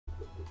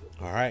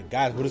Alright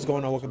guys, what is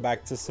going on? Welcome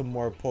back to some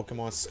more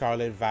Pokemon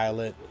Scarlet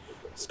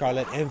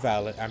and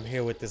Violet. I'm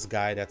here with this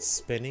guy that's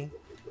spinning.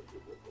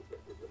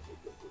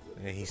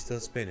 And he's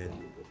still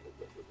spinning.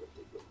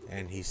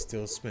 And he's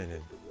still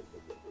spinning.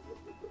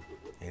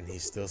 And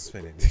he's still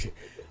spinning.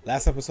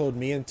 Last episode,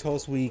 me and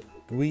Toast, we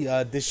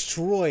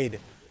destroyed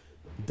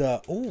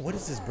the... Oh, what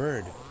is this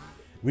bird?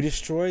 We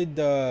destroyed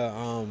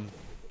the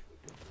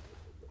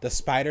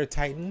Spider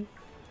Titan.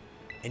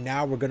 And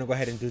now we're going to go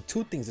ahead and do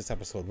two things this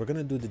episode. We're going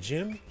to do the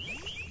gym.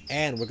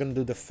 And we're going to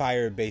do the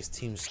fire-based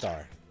Team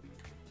Star.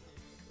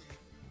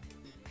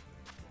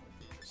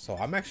 So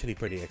I'm actually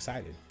pretty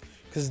excited.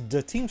 Because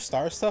the Team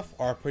Star stuff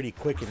are pretty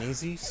quick and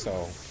easy.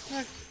 So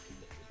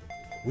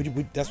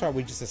that's why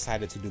we just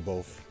decided to do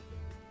both.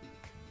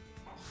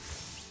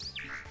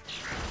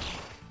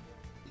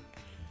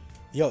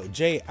 Yo,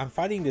 Jay, I'm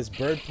fighting this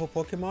bird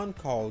Pokemon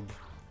called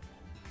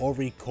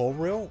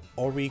Oricorio.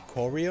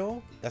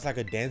 That's like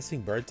a dancing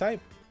bird type.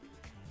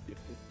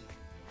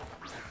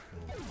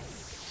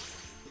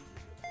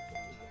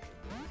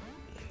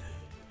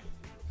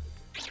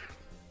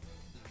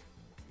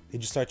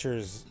 Did you start your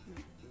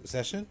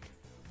session?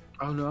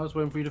 Oh no, I was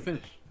waiting for you to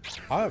finish.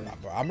 I'm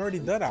already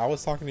done. I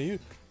was talking to you.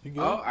 You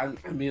good? Oh,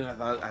 I mean, I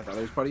thought it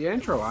was part of your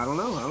intro. I don't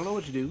know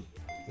what you do.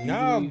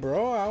 Nah,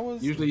 bro.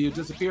 Usually you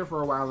disappear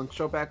for a while and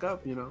show back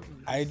up. You know.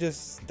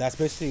 That's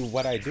basically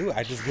what I do.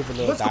 I just give a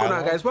little. What's dialogue.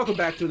 going on, guys? Welcome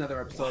back to another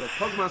episode of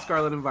Pokemon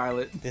Scarlet and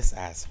Violet. This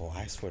asshole!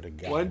 I swear to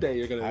God. One day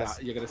you're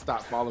gonna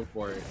stop falling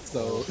for it.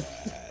 So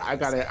I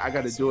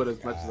gotta do it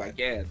as much as I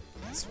can.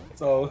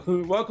 So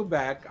welcome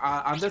back.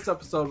 On this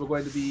episode, we're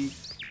going to be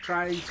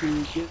trying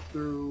to get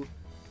through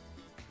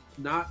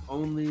not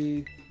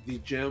only the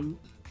gym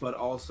but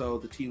also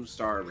the Team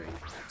Star ring.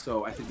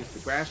 So I think it's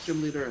the Grass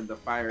Gym Leader and the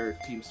Fire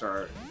Team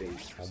Star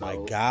base. Oh my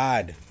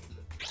God!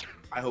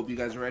 I hope you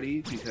guys are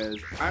ready because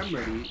I'm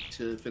ready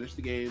to finish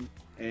the game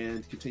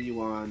and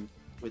continue on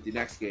with the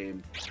next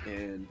game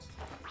and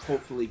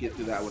hopefully get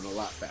through that one a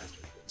lot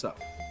faster. So,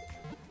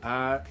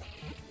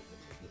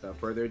 without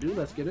further ado,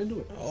 let's get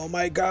into it. Oh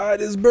my God,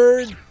 this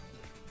bird!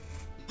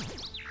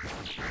 This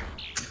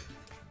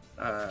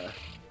guy.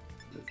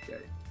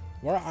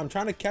 Well, I'm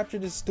trying to capture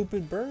this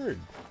stupid bird.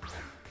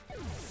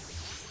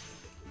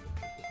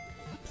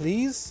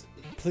 Please,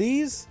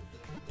 please,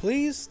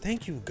 please.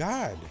 Thank you,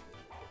 God.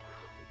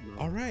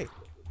 No. All right.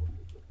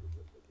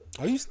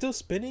 Are you still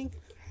spinning?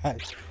 I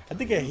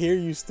think I hear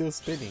you still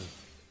spinning.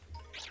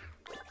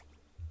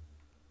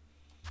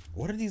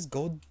 What are these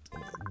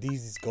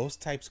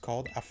ghost types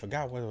called? I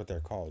forgot what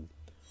they're called.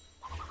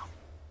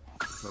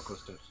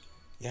 Coasters.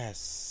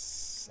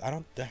 Yes.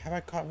 Have I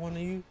caught one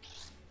of you?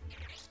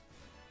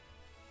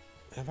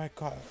 Have I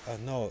caught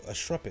no, a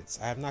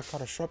Shrupets. I have not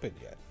caught a Shrupet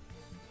yet.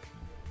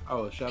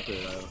 Oh, a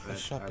Shrupet. A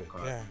Shrupet,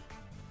 yeah.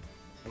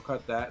 I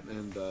caught that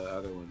and the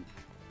other one.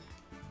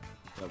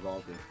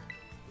 Evolved it.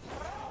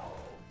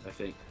 I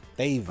think.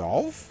 They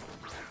evolve?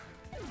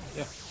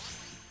 Yeah.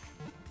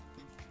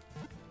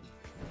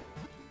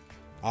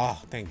 Oh,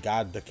 thank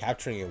God. The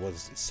capturing it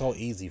was so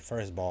easy.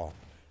 First ball.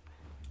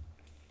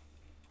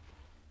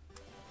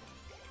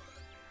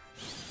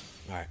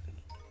 Alright.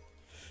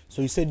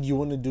 So you said you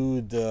want to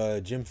do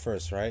the gym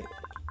first, right?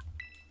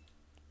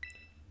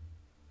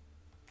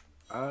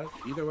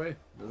 Either way.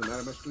 Doesn't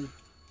matter much to me.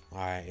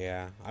 Alright,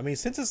 yeah. I mean,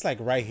 since it's like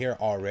right here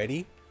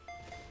already.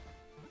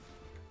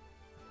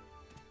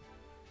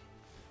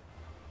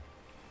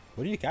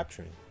 What are you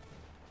capturing?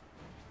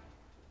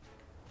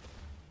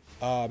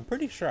 I'm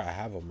pretty sure I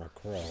have a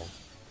Murkrow.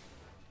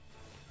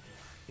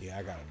 Yeah,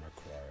 I got a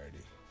Murkrow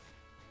already.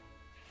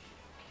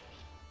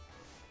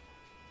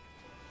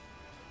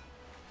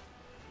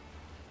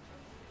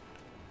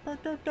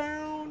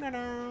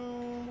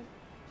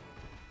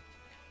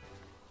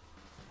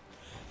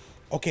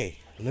 Okay,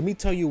 let me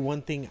tell you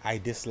one thing I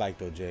dislike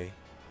though, Jay.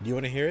 Do you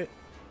want to hear it?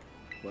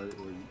 What's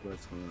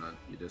going on?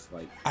 You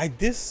dislike? I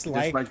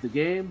dislike the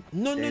game?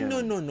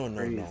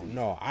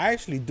 No. I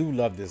actually do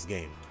love this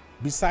game.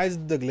 Besides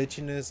the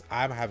glitchiness,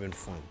 I'm having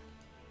fun.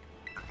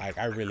 Like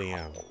I really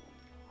am.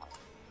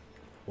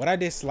 What I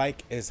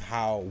dislike is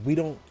how we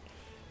don't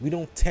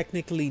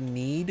technically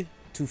need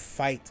to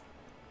fight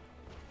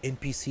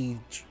NPC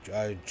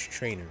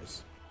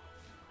trainers.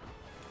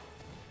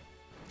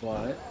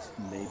 But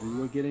maybe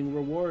we're getting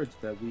rewards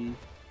that we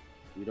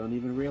don't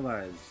even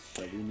realize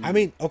that we need. I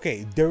mean,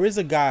 okay, there is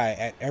a guy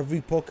at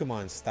every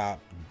Pokemon stop.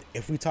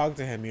 If we talk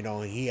to him, you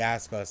know, he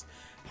asks us,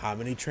 how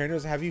many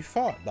trainers have you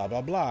fought? Blah,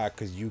 blah, blah.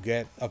 Because you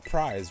get a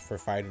prize for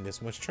fighting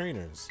this much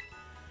trainers.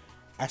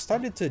 I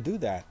started to do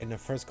that in the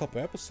first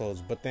couple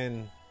episodes. But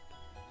then,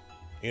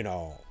 you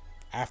know,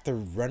 after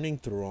running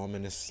through them,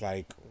 and it's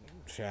like,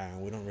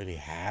 we don't really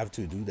have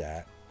to do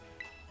that.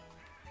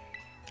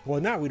 Well,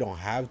 not we don't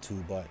have to,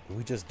 but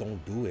we just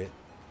don't do it.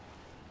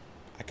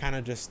 I kind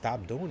of just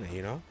stopped doing it,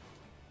 you know?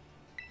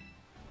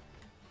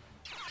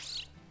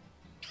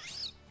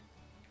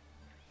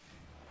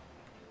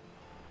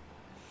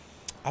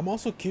 I'm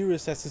also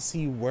curious as to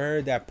see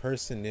where that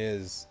person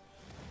is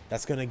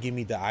that's gonna give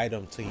me the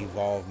item to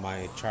evolve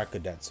my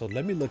Charcadet. So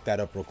let me look that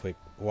up real quick.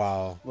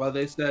 Wow. Well,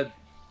 they said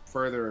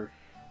further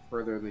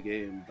in the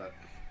game,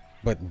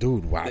 But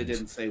dude, wow. They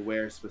didn't say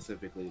where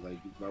specifically. Like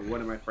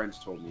one of my friends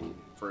told me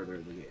further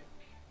in the game.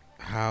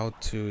 How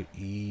to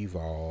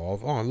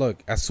evolve. Oh,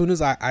 look. As soon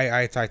as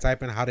I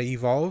type in how to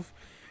evolve,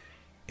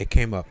 it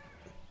came up.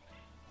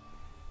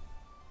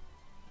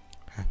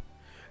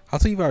 How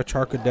to evolve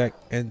Charcadet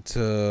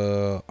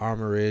into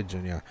Armorage,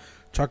 and yeah.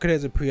 Charcadet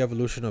is a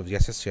pre-evolution of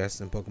Yes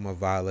in Pokemon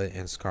Violet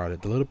and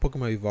Scarlet. The little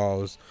Pokemon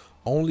evolves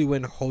only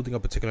when holding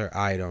a particular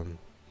item.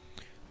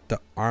 The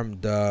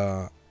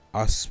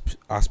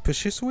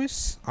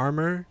BRSSIUS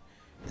armor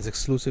is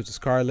exclusive to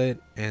Scarlet,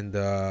 and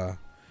the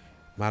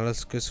MELA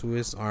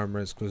armor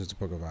is exclusive to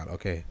Pokemon Violet.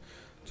 Okay,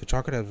 so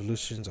Charcadet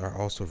evolutions are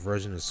also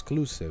version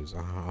exclusives.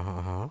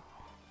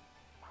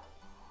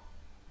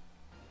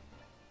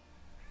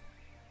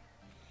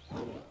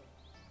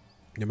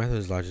 The method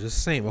is largely the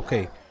same.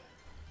 Okay,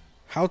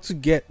 how to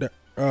get the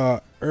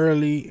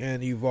early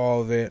and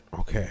evolve it.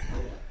 Okay,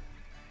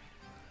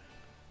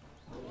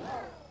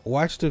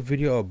 watch the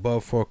video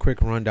above for a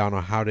quick rundown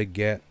on how to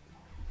get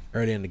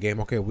early in the game.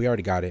 Okay, we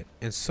already got it.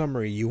 In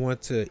summary, you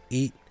want to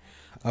eat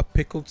a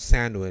pickled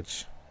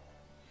sandwich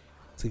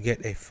to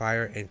get a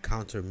fire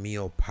encounter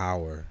meal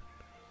power.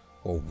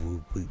 Oh,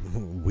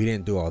 we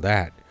didn't do all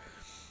that.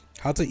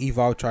 How to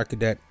evolve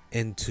Charcadet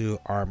into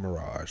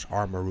Armorage.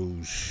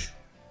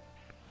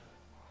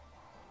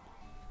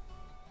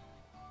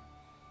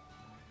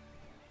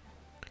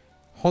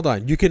 Hold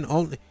on, you can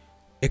only,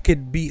 it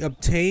could be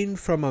obtained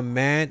from a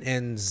man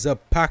in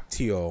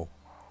Zapactio.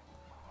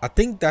 I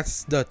think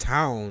that's the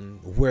town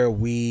where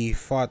we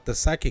fought the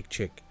psychic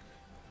chick.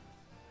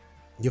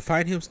 You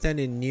find him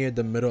standing near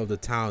the middle of the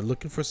town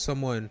looking for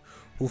someone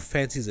who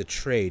fancies a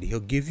trade.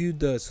 He'll give you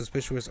the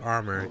suspicious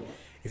armor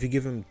if you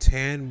give him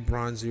 10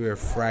 bronzier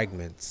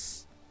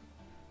fragments.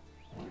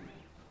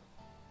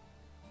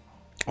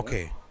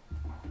 Okay.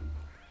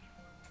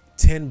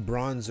 10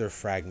 bronzer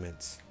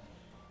fragments.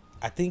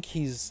 I think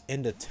he's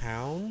in the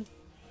town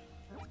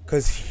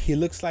because he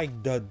looks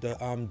like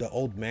the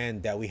old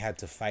man that we had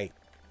to fight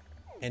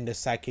in the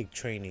psychic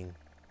training.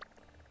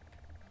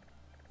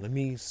 Let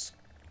me. Is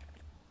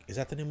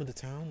that the name of the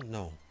town?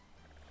 No.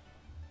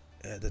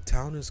 The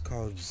town is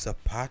called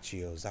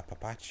Zapaccio.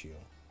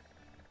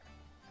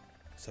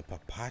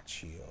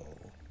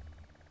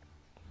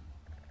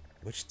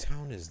 Which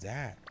town is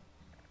that?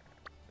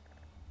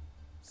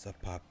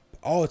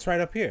 Oh, it's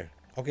right up here.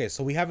 Okay,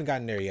 so we haven't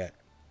gotten there yet.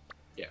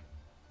 Yeah.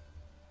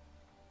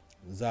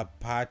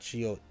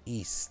 Zapaccio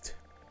East.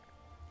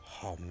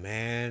 Oh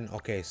man.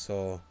 Okay,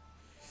 so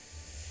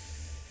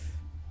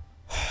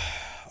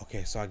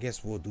I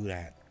guess we'll do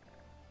that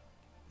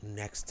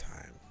next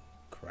time.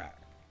 Crap.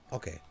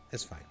 Okay,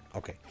 it's fine.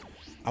 Okay,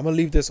 I'm gonna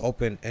leave this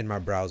open in my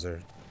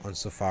browser on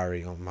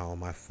Safari on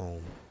my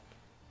phone,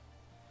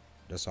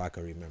 just so I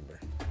can remember.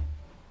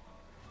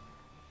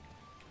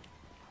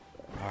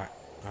 All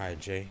right,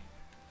 Jay.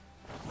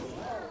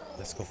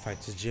 Let's go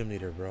fight this gym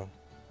leader, bro.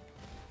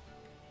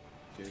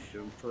 Okay,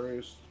 gym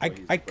first. I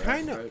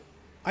kind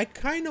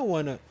of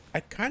wanna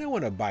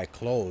buy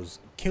clothes.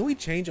 Can we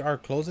change our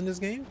clothes in this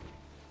game?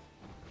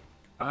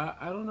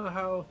 I don't know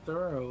how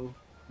thorough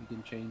you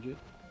can change it,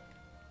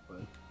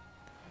 but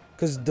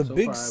because the so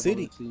big far,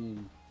 city,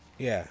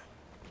 yeah,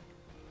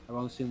 I've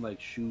only seen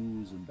like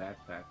shoes and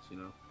backpacks, you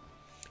know.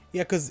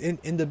 Yeah, because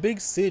in the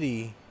big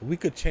city we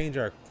could change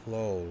our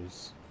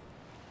clothes.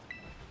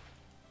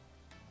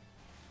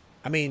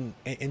 I mean,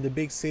 in the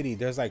big city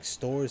there's like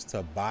stores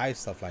to buy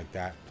stuff like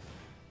that,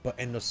 but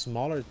in the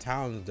smaller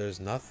towns there's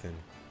nothing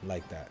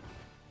like that.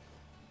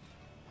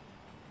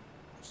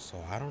 So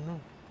I don't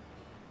know.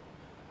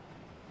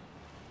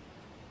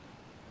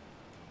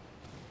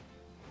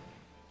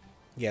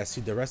 Yeah,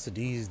 see, the rest of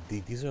these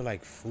are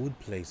like food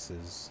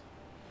places.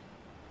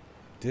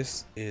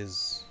 This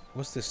is,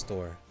 what's this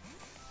store?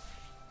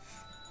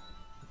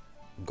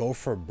 Go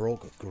for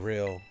Broke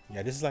Grill.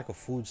 Yeah, this is like a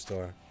food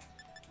store.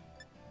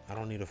 I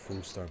don't need a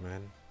food store,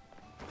 man.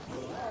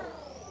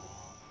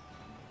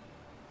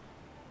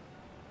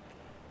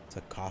 It's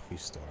a coffee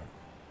store.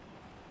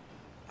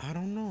 I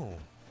don't know.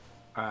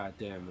 Ah,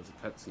 damn, there's a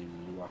cutscene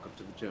when you walk up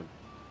to the gym.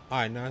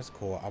 Alright, no, that's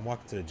cool. I'm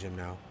walking to the gym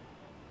now.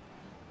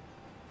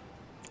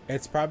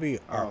 It's probably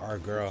our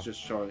girl. It's just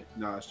showing.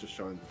 No, it's just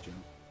showing the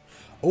gym.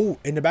 Oh,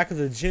 in the back of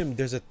the gym,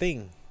 there's a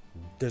thing.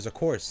 There's a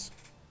course.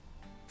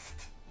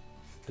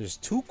 There's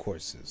 2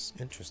 courses.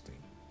 Interesting.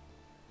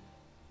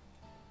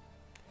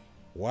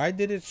 Why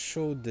did it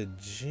show the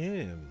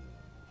gym?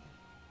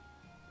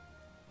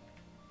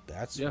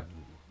 That's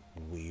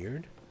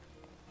weird.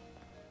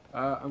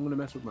 I'm gonna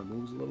mess with my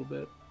moves a little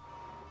bit.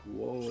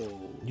 Whoa.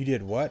 You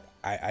did what?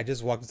 I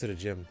just walked into the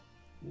gym.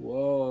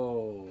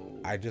 Whoa.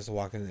 I just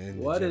walked in the gym,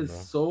 What is bro.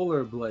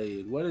 Solar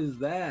Blade? What is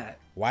that?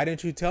 Why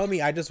didn't you tell me?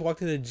 I just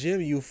walked in the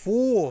gym, you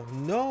fool.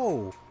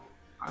 No.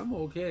 I'm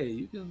okay.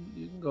 You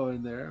can go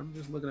in there. I'm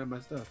just looking at my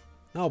stuff.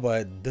 No,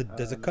 but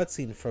there's a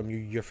cutscene from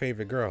your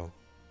favorite girl.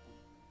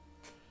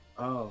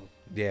 Oh.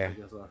 Yeah. I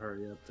guess I'll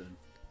hurry up then.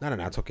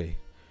 No, it's okay.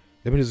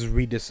 Let me just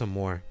read this some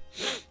more.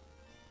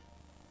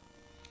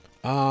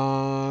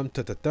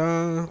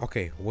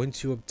 Okay,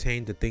 once you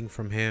obtain the thing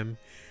from him,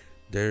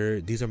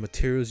 these are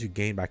materials you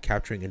gain by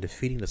capturing and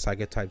defeating the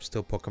Psychic type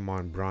Steel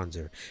Pokemon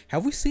Bronzer.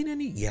 Have we seen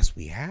any? Yes,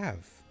 we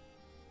have.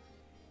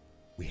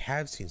 We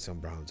have seen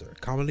some Bronzer,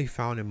 commonly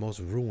found in most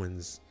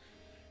ruins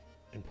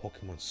in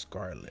Pokemon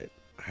Scarlet.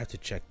 I have to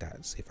check that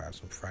and see if I have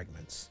some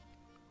fragments.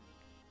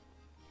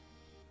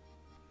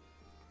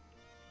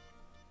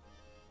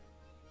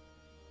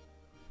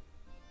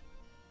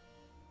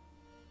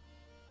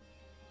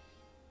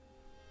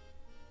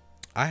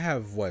 I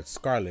have what?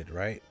 Scarlet,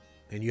 right?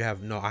 And you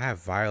have, no, I have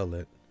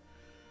Violet.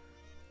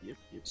 Yep.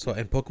 So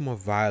in Pokemon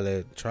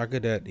Violet,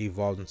 Charcadet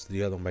evolved into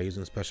the other one by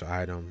using a special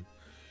item.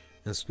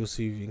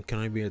 Exclusive can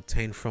only be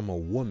obtained from a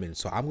woman.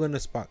 So I'm gonna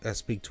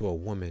speak to a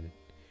woman,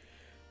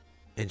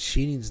 and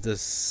she needs the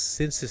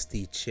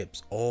Synchesty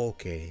chips.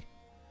 Okay.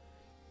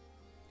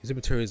 These are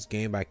materials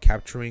gained by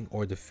capturing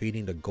or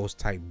defeating the Ghost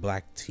type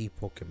Black Tea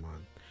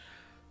Pokemon.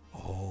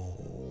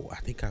 Oh, I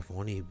think I've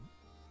only.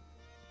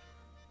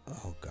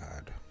 Oh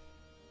God.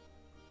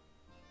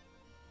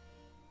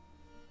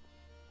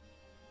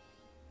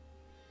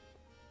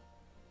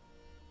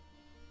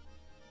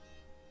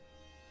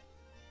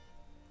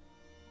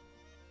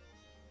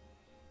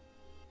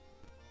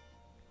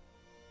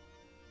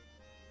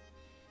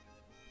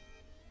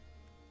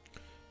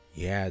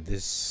 Yeah,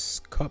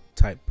 this cup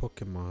type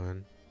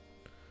Pokemon.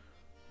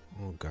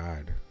 Oh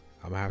God,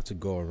 I'm gonna have to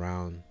go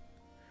around.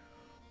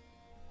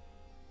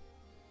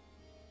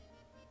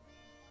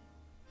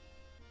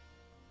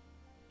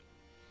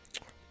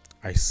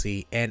 I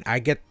see, and I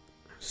get,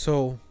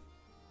 so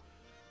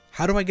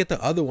how do I get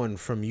the other one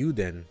from you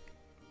then?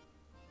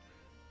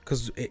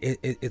 Because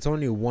it's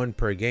only one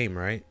per game,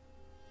 right?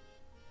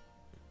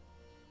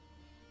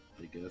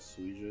 I guess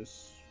we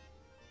just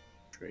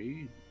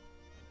trade.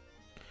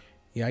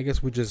 Yeah, I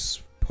guess we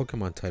just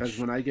Pokemon touch. Because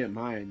when I get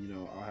mine, you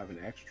know, I'll have an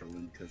extra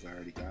one because I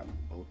already got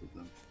both of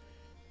them.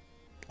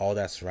 Oh,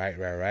 that's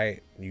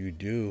right. You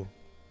do.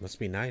 Must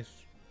be nice.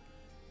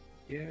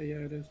 Yeah,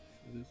 it is.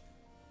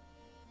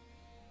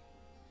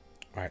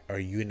 All right, are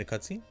you in the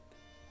cutscene?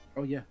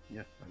 Oh yeah.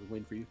 I've been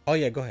waiting for you. Oh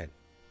yeah, go ahead.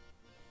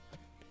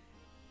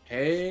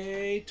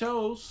 Hey,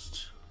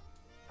 Toast.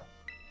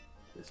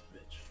 This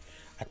bitch.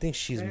 I think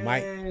she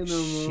might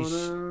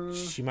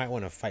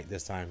want to fight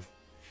this time.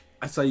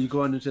 I saw you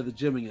going into the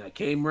gym and I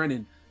came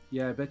running.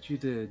 Yeah, I bet you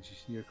did.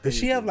 You're crazy. Does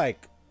she have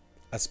like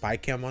a spy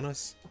cam on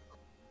us?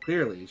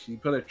 Clearly, she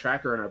put a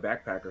tracker in her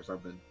backpack or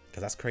something.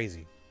 Because that's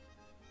crazy.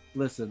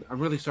 Listen, I'm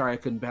really sorry I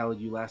couldn't battle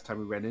you last time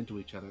we ran into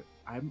each other.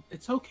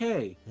 It's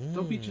okay.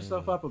 Don't beat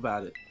yourself up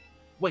about it.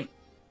 Wait,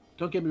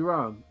 don't get me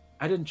wrong.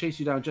 I didn't chase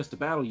you down just to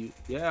battle you.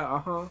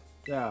 Yeah,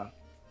 yeah.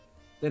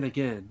 Then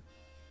again,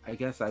 I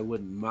guess I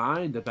wouldn't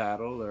mind a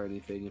battle or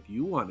anything if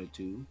you wanted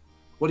to.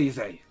 What do you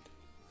say?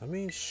 I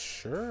mean,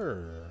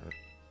 sure.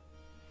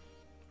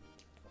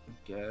 I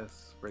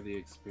guess for the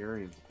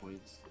experience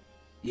points.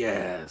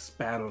 Yes,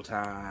 battle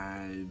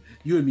time.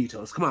 You and me,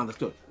 Toast. Come on, let's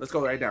do it. Let's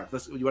go right now.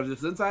 You want to do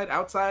this inside,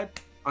 outside,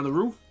 on the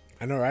roof?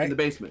 I know, right? In the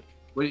basement.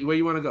 Where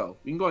you want to go?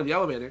 You can go in the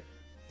elevator.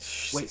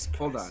 Jesus Wait, Christ.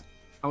 hold on.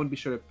 I want to be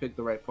sure to pick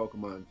the right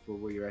Pokemon for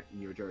where you're at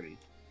in your journey.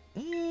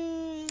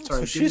 So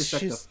Sorry, give me a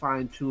sec to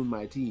fine tune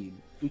my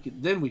team. We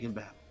can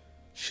battle.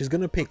 She's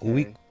gonna pick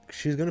weak.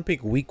 She's gonna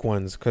pick weak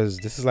ones because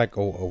this is like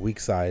a weak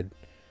side.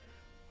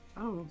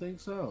 I don't think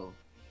so.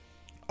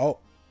 Oh.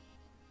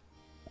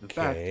 In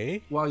fact,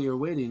 while you're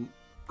waiting,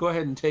 go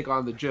ahead and take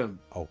on the gym.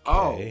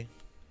 Okay.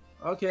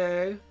 Oh.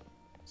 Okay.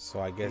 So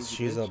I guess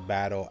she's a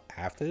battle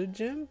after the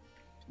gym?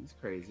 She's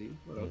crazy,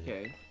 but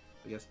okay.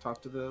 I guess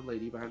talk to the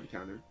lady behind the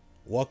counter.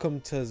 Welcome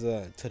to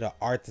the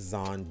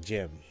Artisan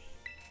Gym.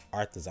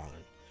 Artisan.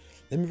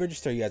 Let me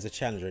register you as a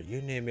challenger.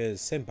 Your name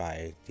is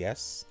Senpai,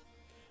 yes?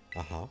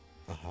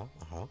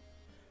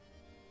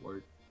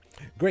 Word.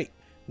 Great.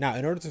 Now,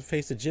 in order to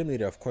face the gym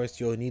leader, of course,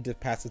 you'll need to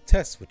pass a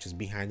test, which is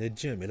behind the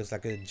gym. It looks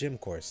like a gym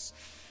course.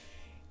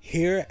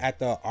 Here at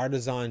the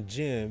Artisan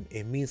Gym,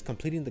 it means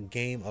completing the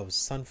game of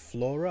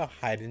Sunflora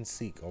Hide and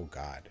Seek. Oh,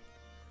 God.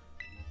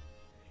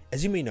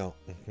 As you may know,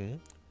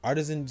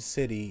 Artisan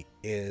City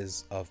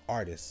is of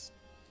artists.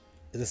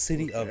 It's a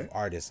city of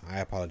artists. I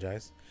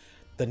apologize.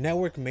 The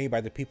network made by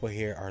the people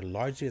here are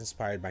largely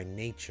inspired by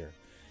nature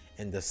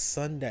and the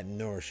sun that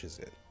nourishes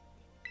it.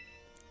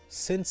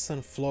 Since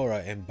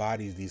Sunflora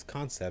embodies these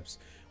concepts,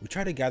 we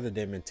try to gather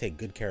them and take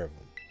good care of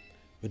them.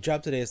 The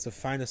job today is to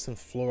find a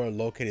Sunflora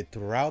located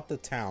throughout the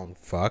town.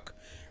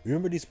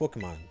 Remember these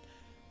Pokemon?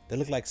 They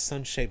look like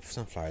sun-shaped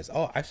sunflowers.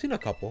 Oh, I've seen a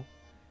couple.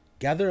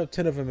 Gather up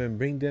 10 of them and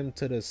bring them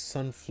to the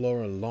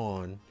Sunflora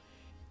lawn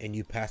and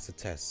you pass the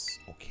test.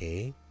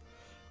 Okay.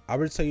 I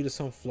will tell you the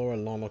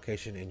Sunflora lawn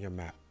location in your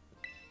map.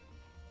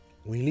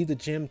 When you leave the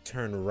gym,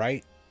 turn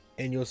right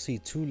and you'll see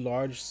 2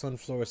 large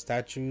Sunflora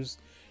statues.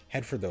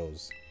 Head for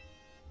those.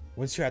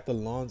 Once you're at the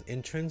lawn's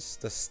entrance,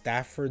 the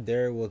staffer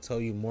there will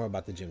tell you more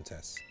about the gym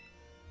test.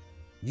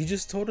 You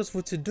just told us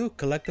what to do.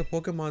 Collect the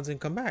Pokemons and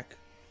come back.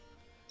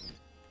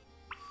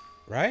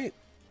 Right?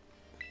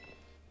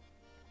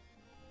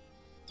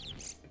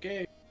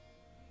 game.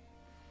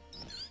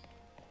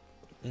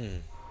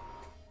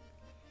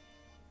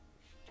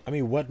 I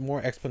mean, what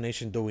more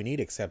explanation do we need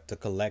except to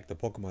collect the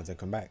Pokemons and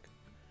come back?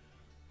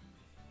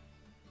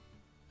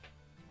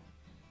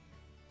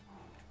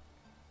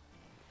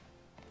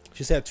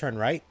 She said turn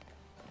right.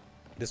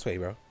 This way,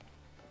 bro.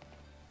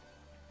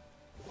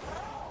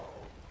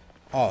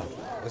 Oh,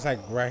 it's like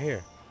right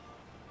here.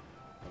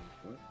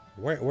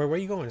 Where are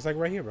you going? It's like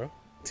right here, bro.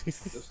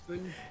 This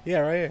thing? Yeah,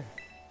 right here.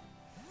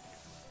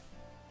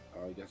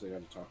 Oh, I guess I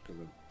gotta talk to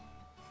them.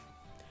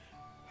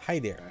 Hi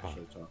there.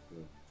 Actually talk to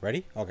them.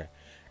 Ready? Okay.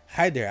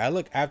 Hi there. I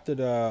look after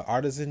the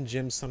Artisan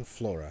Gym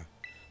Sunflora.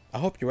 I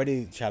hope you're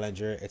ready,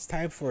 Challenger. It's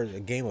time for a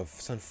game of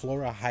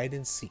Sunflora hide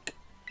and seek.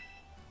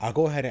 I'll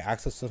go ahead and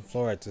ask the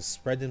Sunflora to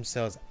spread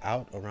themselves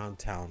out around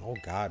town. Oh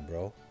God,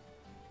 bro.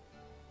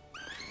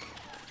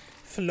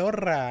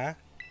 Flora.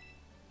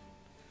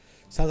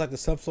 Sounds like the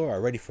Sunflora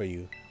are ready for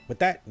you. With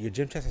that, your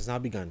gym test has now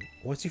begun.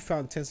 Once you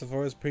found 10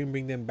 Sunfloras, please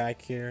bring them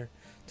back here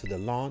to the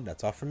lawn.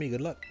 That's all for me.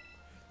 Good luck.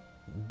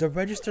 The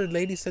registered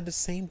lady said the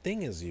same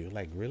thing as you.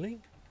 Like,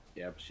 really?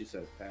 Yeah, but she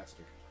said it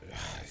faster.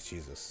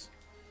 Jesus.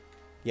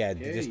 Yeah,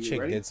 Okay, this chick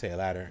ready? did say it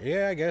louder.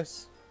 Yeah, I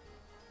guess.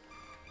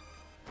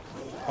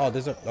 Oh,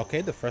 there's a...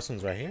 Okay, the first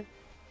one's right here.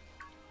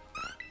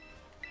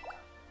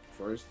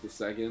 First, the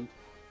second.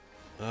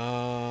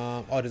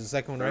 Oh, there's a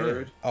second one right here.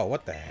 Third. Oh,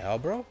 what the hell,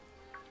 bro?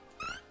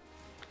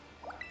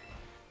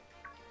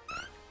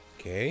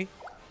 Okay.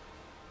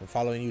 I'm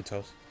following you,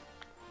 Toast.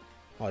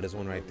 Oh, there's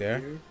one right there.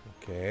 Here.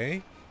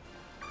 Okay.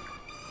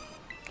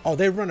 Oh,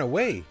 they run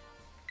away.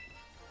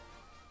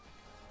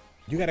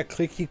 You gotta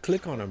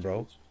click on them,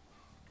 bro.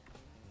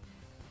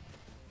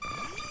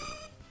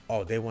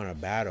 Oh, they want to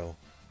battle.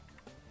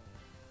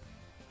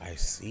 I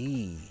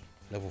see.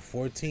 Level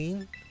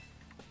 14?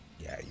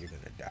 Yeah, you're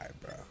gonna die,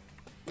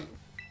 bro.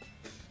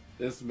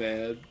 This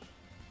man,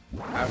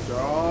 after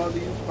all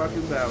these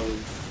fucking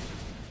battles,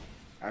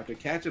 after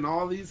catching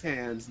all these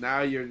hands,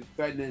 now you're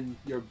threatening,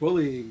 you're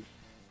bullying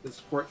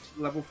this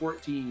level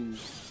 14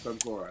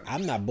 Sunflora.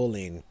 I'm not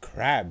bullying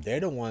crap. They're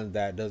the one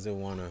that doesn't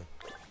wanna.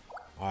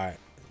 Alright.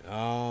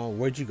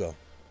 Where'd you go,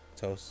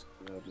 Toast?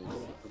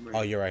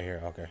 Oh, you're right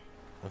here. Okay.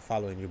 I'm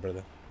following you,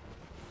 brother.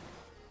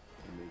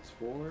 It makes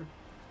 4.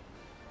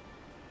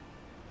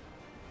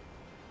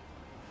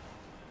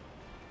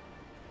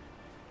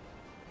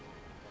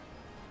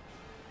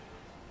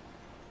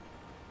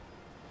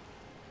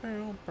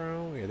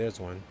 Yeah, there's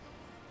one.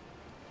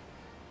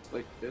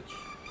 Slick bitch.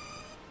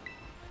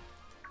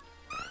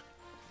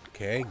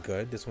 Okay,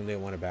 good. This one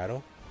didn't want to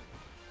battle.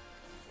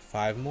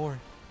 5 more.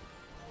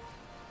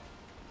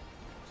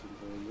 So I'm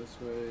going this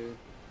way.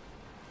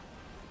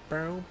 I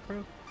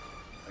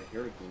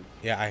hear it going.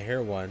 Yeah, I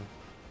hear one.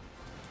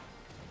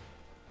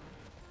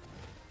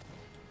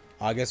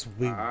 I guess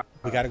we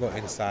gotta go I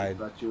inside.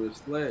 thought you were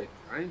slick.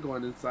 I ain't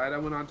going inside. I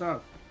went on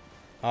top.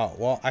 Oh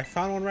well, I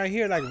found one right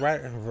here, like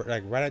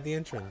right at the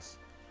entrance.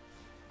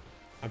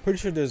 I'm pretty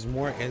sure there's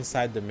more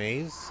inside the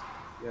maze.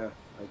 Yeah,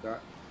 I got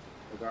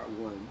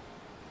one.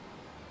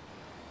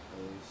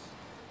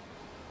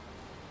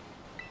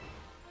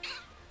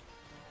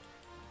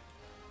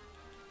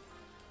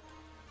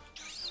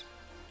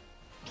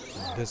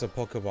 There's a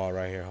Pokeball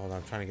right here. Hold on,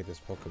 I'm trying to get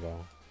this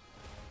Pokeball.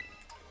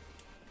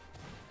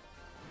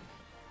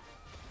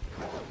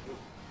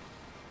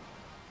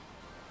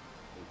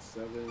 It's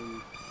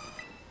 7.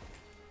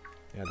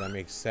 Yeah, that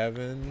makes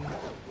 7.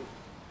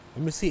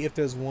 Let me see if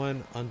there's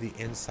one on the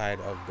inside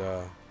of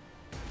the.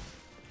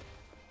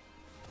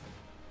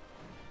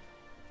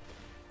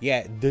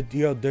 Yeah,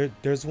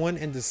 there's one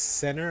in the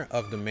center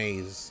of the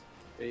maze.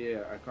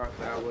 Yeah, I caught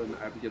that one.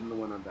 I'm getting the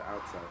one on the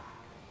outside.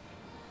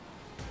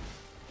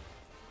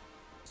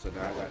 So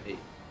now I got 8.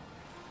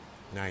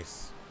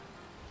 Nice.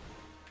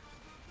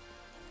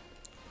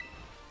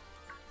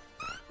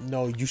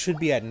 No, you should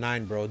be at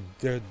 9, bro.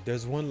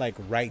 There's one like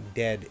right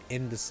dead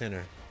in the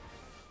center.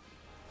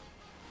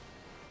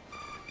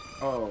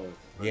 Oh.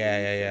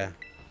 Yeah.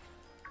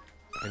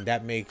 And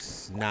that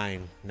makes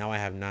 9. Now I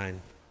have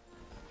 9.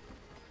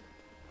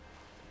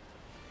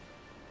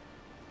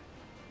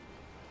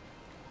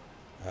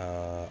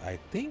 I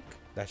think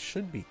that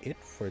should be it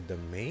for the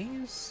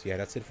maze. Yeah,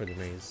 that's it for the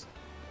maze.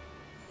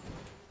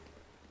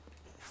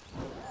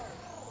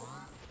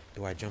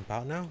 Do I jump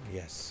out now?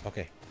 Yes.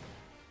 Okay.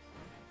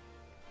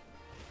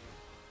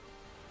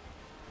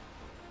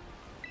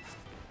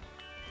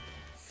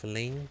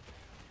 Fling.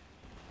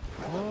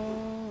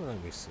 Oh,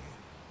 let me see.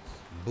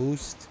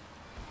 Boost.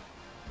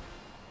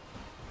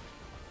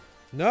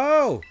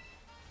 No!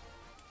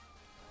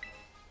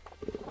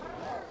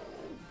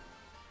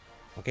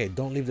 Okay,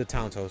 don't leave the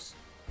town, Toast.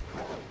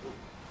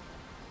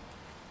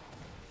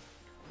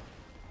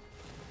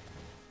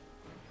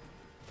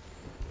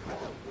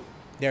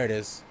 There it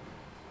is.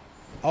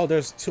 Oh,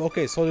 there's 2.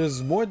 Okay, so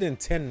there's more than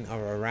 10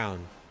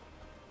 around.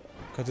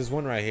 Because there's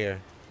one right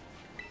here.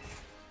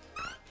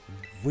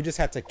 We just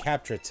had to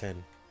capture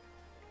 10.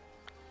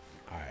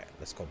 Alright,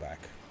 let's go back.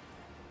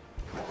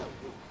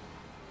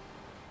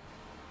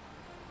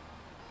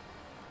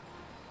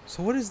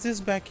 So what is this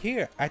back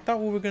here? I thought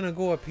we were gonna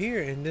go up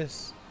here in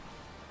this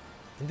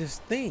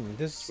thing,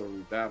 So we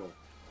battle.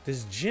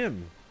 this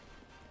gym.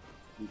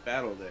 We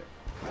battle there.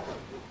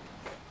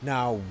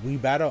 Now we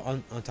battle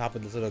on top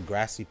of this little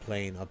grassy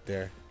plain up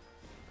there.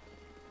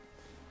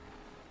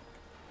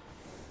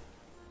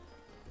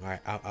 All right,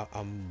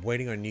 I'm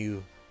waiting on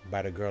you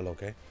by the girl.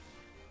 Okay.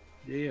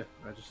 Yeah.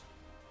 I just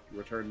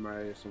returned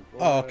my some.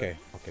 Oh, okay.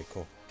 Okay,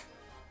 cool.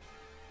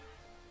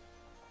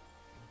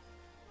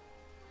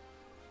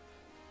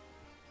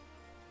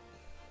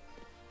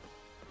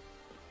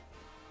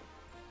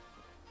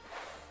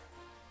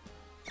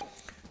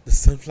 The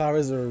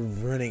sunflowers are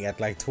running at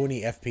like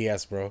 20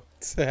 FPS, bro.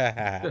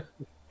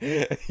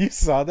 You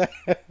saw that?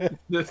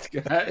 This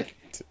guy.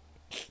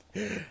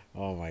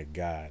 Oh my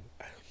god.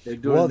 They're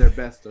doing their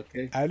best,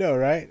 okay? I know,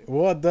 right?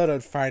 Well done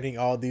on finding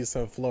all these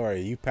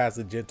sunflora. You passed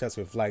the gym test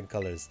with flying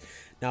colors.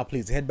 Now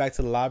please head back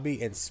to the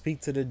lobby and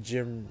speak to the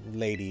gym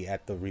lady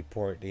at the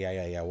report.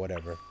 Yeah,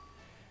 whatever.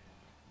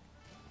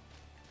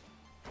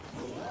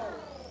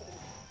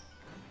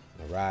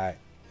 Alright.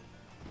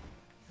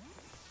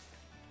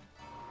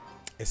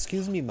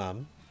 Excuse me,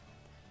 ma'am,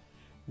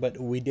 but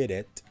we did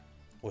it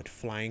with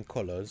flying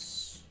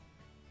colors.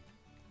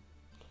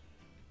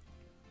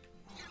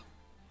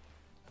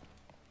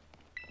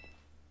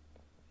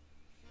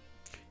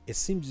 It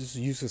seems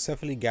you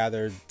successfully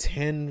gathered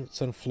 10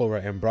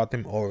 sunflora and brought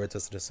them over to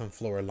the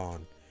sunflora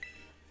lawn.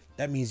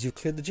 That means you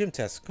cleared the gym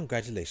test.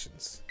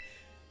 Congratulations.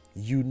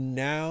 You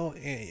now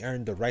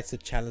earn the rights to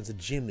challenge the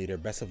gym leader.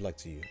 Best of luck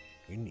to you.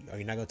 Are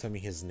you not going to tell me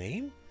his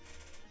name?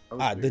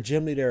 The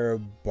gym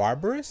leader,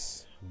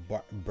 BRSSIUS.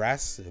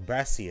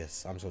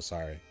 I'm so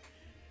sorry.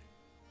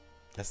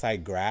 That's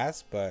like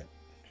grass, but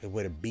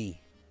with a B.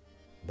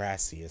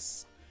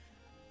 BRSSIUS.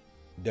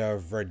 The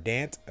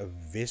verdant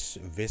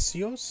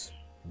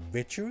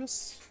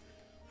Vitreous,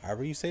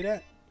 however you say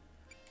that.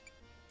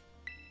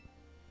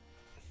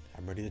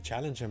 I'm ready to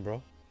challenge him,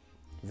 bro.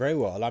 Very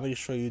well. Allow me to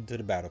show you to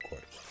the battle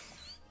court.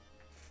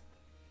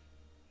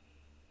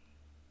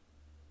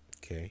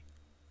 Okay.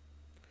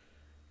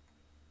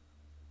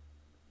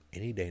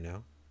 Any day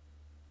now.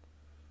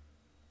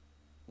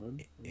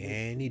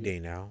 Any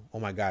day now. Oh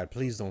my god,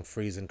 please don't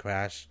freeze and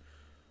crash.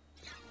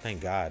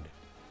 Thank god.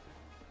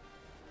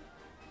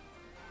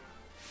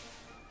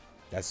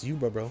 That's you,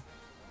 bro.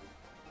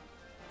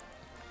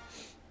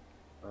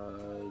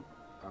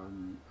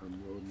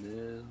 I'm loading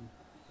in.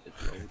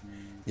 It's loading.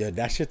 Yeah,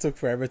 that shit took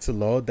forever to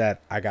load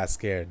that I got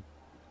scared.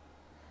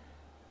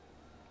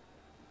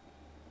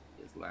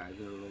 It's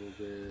lagging a little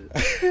bit.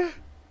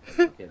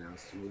 Okay, now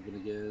it's moving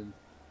again.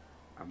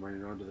 I'm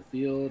running onto the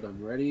field.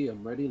 I'm ready.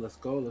 Let's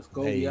go.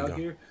 We out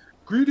here.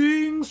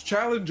 Greetings,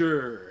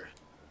 challenger.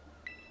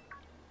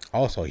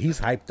 Also, he's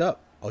hyped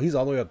up. Oh, he's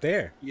all the way up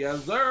there.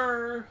 Yes,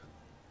 sir.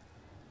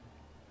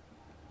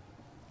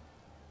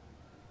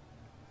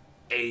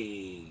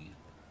 Hey.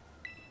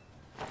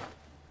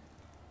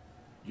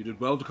 You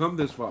did well to come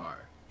this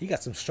far. He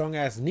got some strong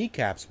ass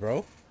kneecaps,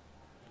 bro.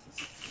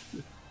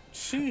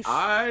 Sheesh.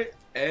 I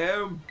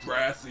am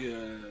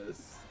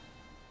BRSSIUS,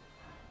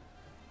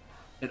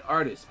 an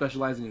artist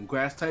specializing in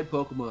grass-type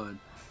Pokemon.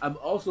 I'm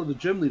also the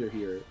gym leader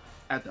here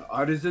at the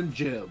Artisan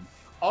Gym.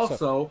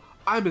 Also,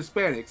 I'm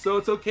Hispanic, so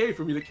it's okay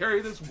for me to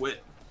carry this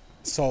whip.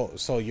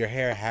 So your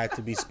hair had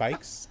to be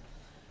spikes?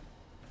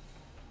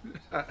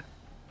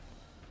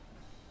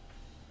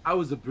 I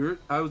was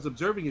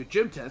observing your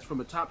gym test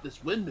from atop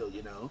this windmill,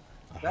 you know.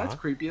 That's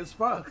creepy as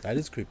fuck. That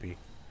is creepy.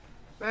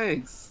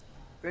 Thanks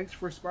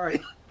for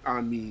spying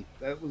on me.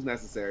 That was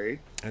necessary.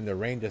 And the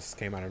rain just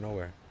came out of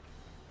nowhere.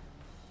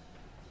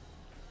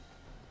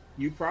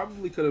 You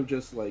probably could have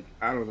just, like,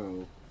 I don't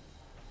know,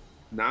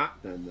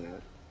 not done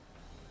that.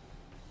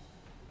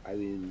 I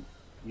mean,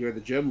 you're the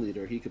gym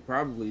leader. He could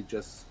probably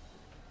just,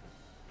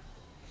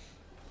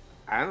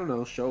 I don't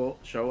know, show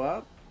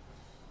up.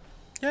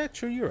 Yeah,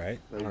 true. You're right.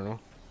 Like, I don't know.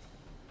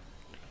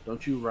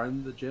 Don't you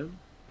run the gym?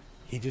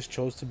 He just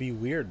chose to be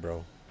weird,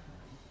 bro.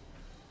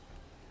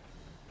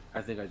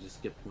 I think I just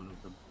skipped one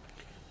of them.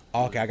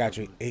 Okay, I got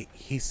you.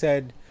 He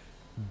said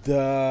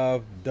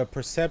the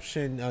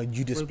perception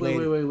you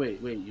displayed.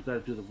 Wait. You gotta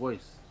do the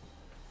voice.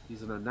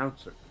 He's an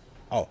announcer.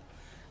 Oh,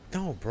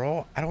 no,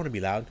 bro. I don't want to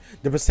be loud.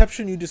 The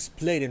perception you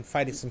displayed in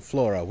fighting some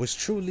flora was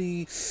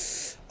truly.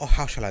 Oh,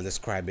 how shall I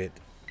describe it?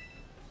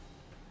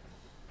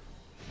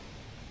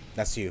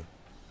 That's you.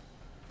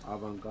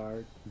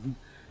 Avant-garde.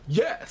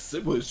 Yes,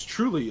 it was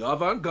truly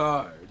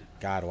avant-garde.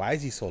 God, why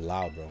is he so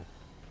loud, bro?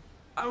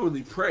 I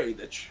only pray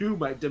that you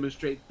might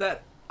demonstrate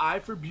that eye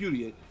for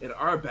beauty in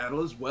our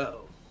battle as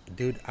well.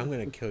 Dude, I'm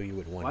gonna kill you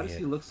with one hit. Why does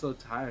he look so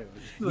tired?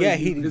 Yeah,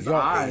 he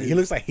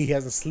looks like he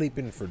hasn't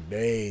sleeping for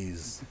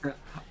days.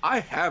 I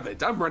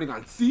haven't. I'm running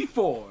on C4.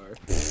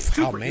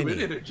 How many? Superhuman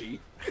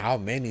energy. How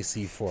many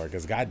C4?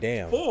 Because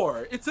goddamn.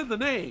 4. It's in the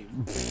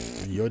name.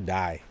 You'll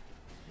die.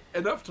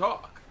 Enough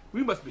talk.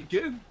 We must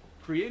begin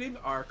creating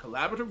our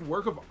collaborative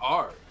work of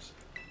art.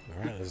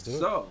 All right, let's do it.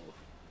 So,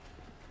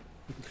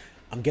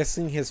 I'm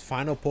guessing his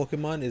final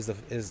Pokemon is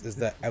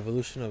the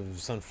evolution of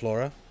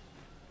Sunflora.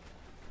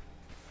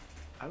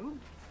 I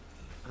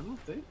don't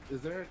think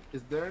is there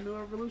a new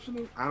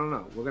evolution? I don't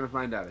know. We're gonna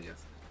find out, I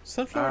guess.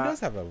 Sunflower does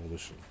have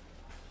evolution,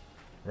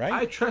 right?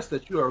 I trust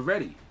that you are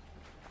ready.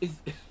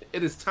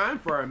 It is time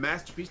for our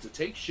masterpiece to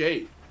take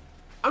shape.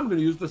 I'm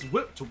gonna use this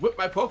whip to whip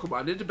my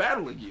Pokemon into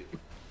battling you.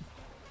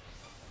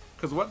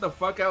 Cause what the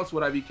fuck else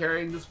would I be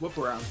carrying this whip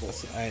around for?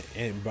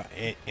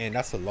 And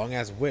that's a long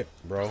ass whip,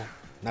 bro.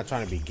 Not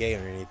trying to be gay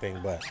or anything,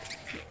 but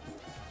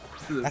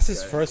that's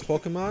his first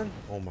Pokemon.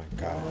 Oh my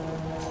god.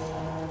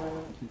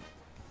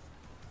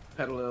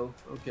 Petalil,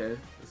 okay,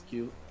 that's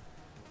cute.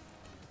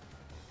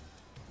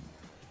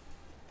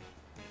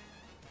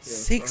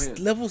 Yeah,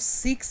 level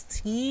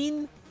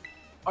 16.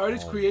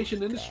 Artist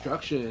creation and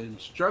destruction.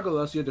 Struggle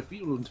us, your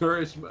defeat will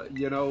nourish.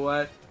 You know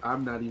what?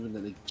 I'm not even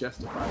gonna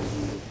justify you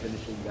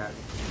finishing that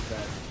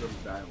little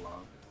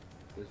dialogue.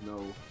 There's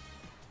no.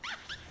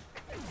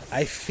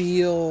 I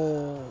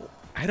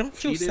don't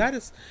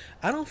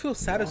feel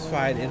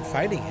satisfied in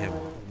fighting him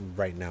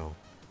right now.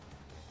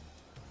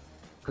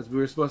 Because we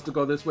were supposed to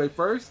go this way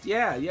first?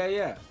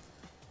 Yeah.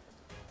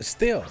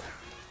 Still,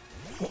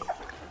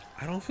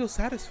 I don't feel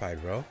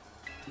satisfied, bro.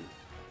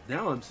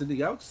 Now I'm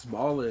sending out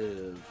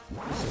Smoliv.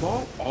 A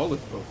small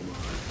olive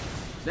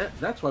Pokemon.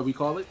 That's why we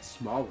call it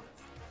Smoliv.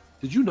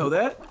 Did you know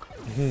that?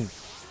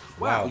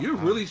 Wow, you're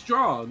really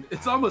strong.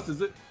 It's almost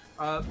as if...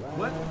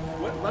 what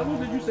level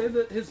did you say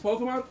that his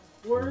Pokemon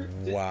were?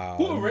 Wow.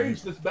 Who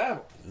arranged this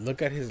battle?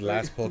 Look at his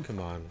last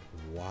Pokemon.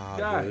 Wow,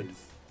 guys,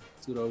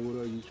 dude.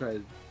 Sudowoodo, you try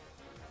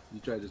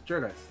to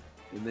trick us.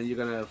 And then you're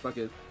gonna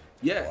fucking...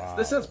 Yes, wow.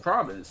 This has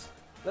promise.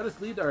 Let us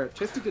lead our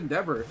artistic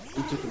endeavor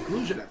into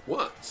conclusion at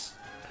once.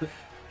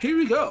 Here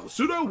we go,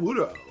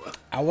 Sudowoodo.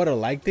 I would have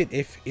liked it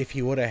if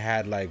he would have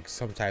had like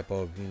some type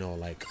of, you know,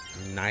 like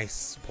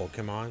nice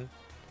Pokemon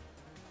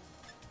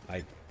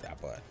like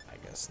that, but I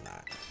guess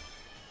not.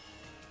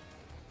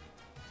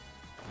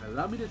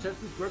 Allow me to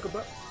test this work of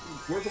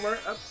art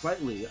up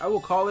slightly. I will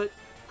call it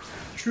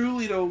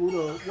Truly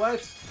Dowoodo.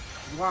 What?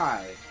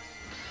 Why?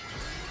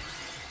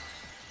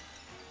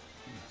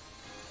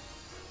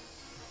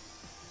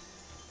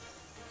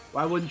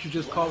 Why wouldn't you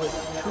just call it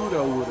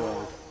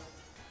Trudowoodo?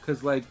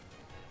 Because like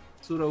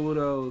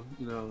Sudowoodo,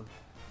 you know,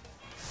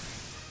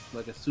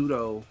 like a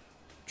pseudo.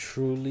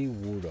 Truly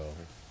Woodo.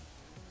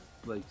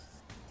 Like,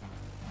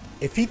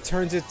 if he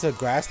turns it to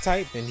grass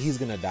type, then he's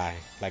gonna die.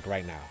 Like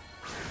right now.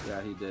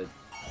 Yeah, he did.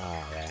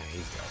 Oh yeah,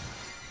 he's dead.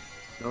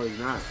 No, he's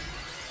not.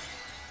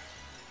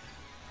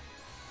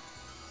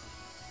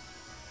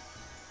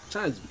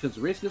 Shines because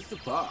the race gets the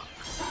clock.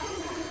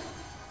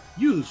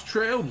 Use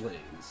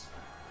Trailblaze.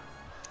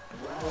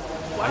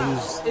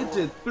 Wow, it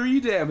did 3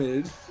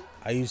 damage.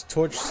 I used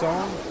Torch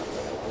Song,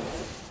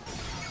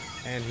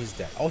 and he's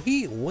dead. Oh,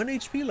 he 1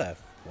 HP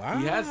left. Wow.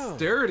 He has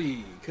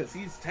Sturdy because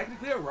he's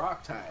technically a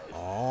rock type.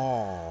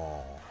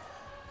 Oh.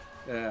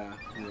 Yeah.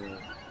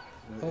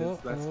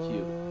 That's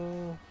cute.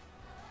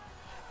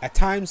 At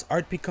times,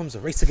 art becomes a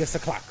race against the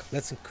clock.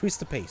 Let's increase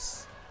the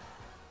pace.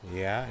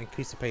 Yeah,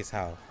 increase the pace.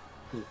 How?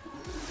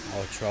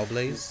 Oh,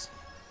 Trailblaze.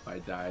 By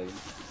dying.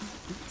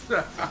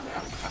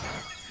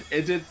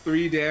 It did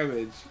 3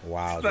 damage.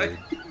 Wow,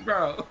 like, dude.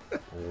 Bro.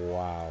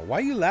 Wow. Why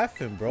are you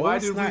laughing, bro? Why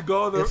did we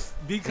go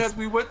because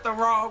we went the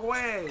wrong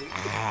way.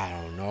 I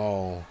don't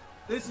know.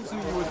 This is who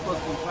you were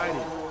supposed to be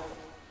fighting.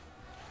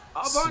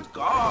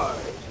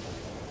 Avant-garde.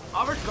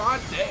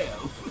 Avant-garde,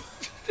 damn.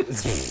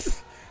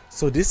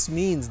 So this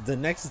means the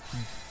next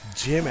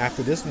gym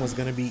after this one's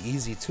gonna be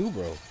easy too,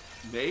 bro.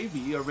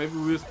 Maybe, or maybe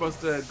we were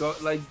supposed to go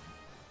like.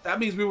 That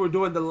means we were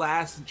doing the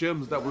last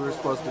gyms that we were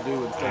supposed to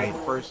do instead of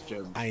the first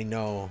gym. I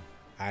know,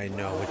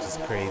 which is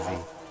crazy.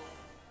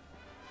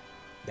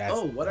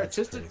 What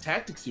artistic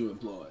tactics you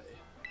employ.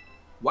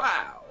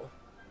 Wow.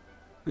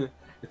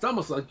 It's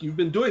almost like you've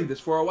been doing this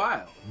for a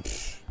while.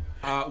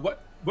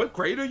 What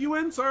grade are you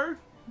in, sir?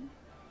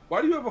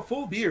 Why do you have a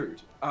full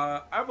beard?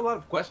 I have a lot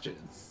of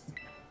questions.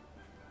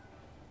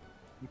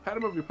 You pat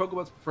him over your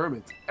Pokemon's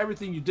performance.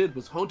 Everything you did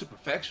was honed to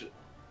perfection.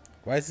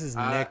 Why is his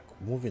neck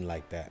moving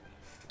like that?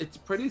 It's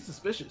pretty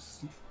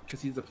suspicious,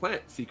 because he's a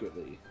plant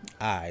secretly.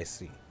 Ah, I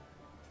see.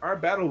 Our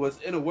battle was,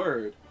 in a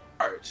word,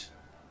 art.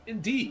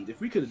 Indeed, if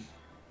we could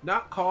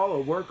not call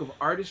a work of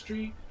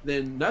artistry,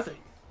 then nothing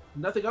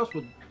else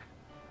could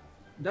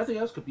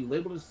be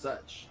labeled as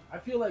such. I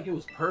feel like it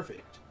was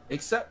perfect,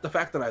 except the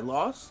fact that I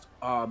lost.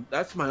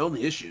 That's my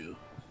only issue.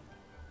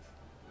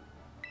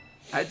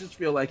 I just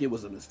feel like it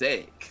was a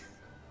mistake.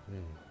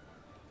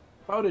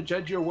 If I were to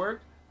judge your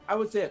work, I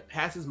would say it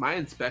passes my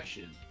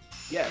inspection.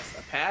 Yes,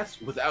 a pass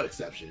without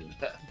exception.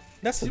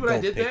 That's a See what dope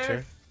I did picture.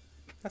 there?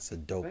 That's a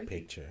dope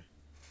picture.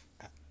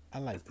 I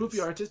like this. Proof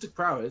your artistic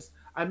prowess.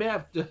 I may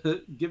have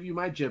to give you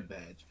my gym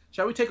badge.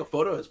 Shall we take a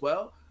photo as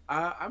well?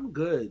 I'm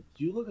good.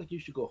 You look like you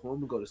should go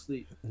home and go to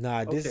sleep.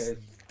 Nah,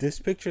 this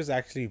picture is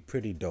actually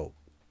pretty dope.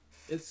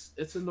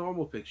 It's a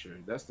normal picture.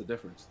 That's the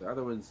difference. The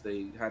other ones,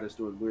 they had us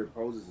doing weird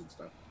poses and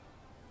stuff.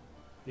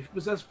 If you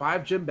possess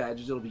 5 gym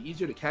badges, it'll be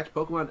easier to catch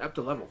Pokemon up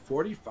to level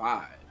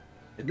 45.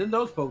 And then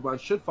those Pokemon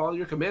should follow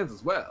your commands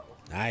as well.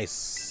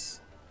 Nice.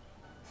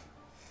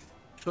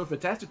 To a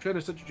fantastic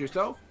trainer such as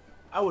yourself,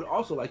 I would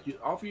also like to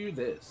offer you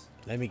this.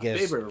 Let me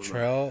guess.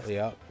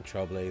 Trailblaze.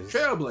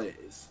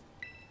 Trailblaze.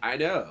 I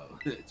know.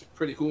 It's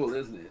pretty cool,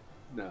 isn't it?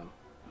 No,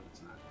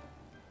 it's not.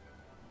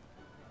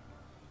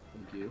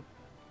 Thank you.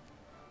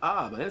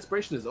 Ah, my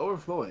inspiration is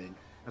overflowing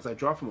as I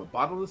draw from a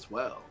bottomless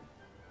well.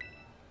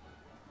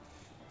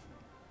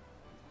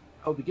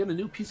 I'll begin a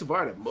new piece of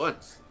art at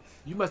once.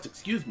 You must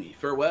excuse me.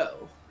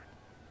 Farewell.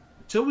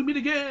 Until we meet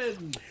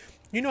again.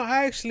 You know,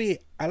 I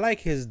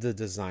like the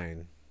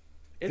design.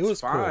 It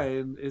was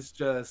fine. Cool. It's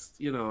just,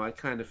 you know, I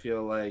kind of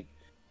feel like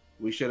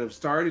we should have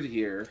started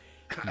here.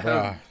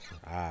 Bruh.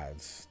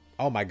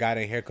 Oh my god,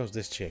 and here comes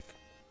this chick.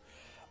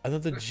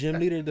 Another gym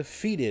leader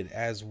defeated.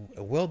 As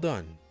well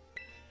done.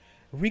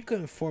 Rika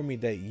informed me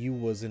that you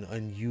was an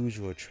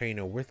unusual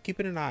trainer worth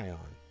keeping an eye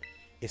on.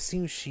 It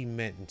seems she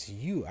meant to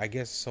you. I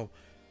guess so.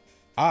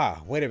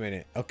 Ah, wait a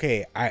minute.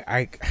 Okay,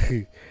 I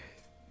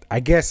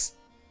guess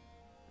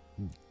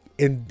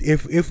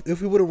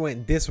if we would have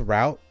went this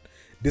route,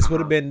 this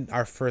would have been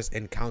our first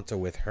encounter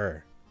with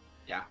her.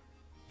 Yeah.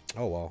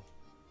 Oh well.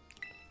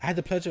 I had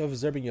the pleasure of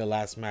observing your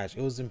last match.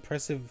 It was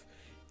impressive.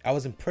 I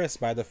was impressed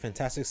by the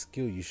fantastic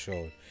skill you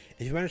showed.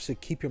 If you manage to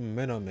keep your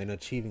momentum and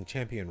achieving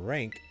champion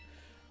rank,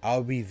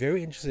 I'll be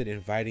very interested in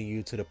inviting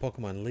you to the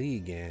Pokemon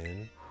League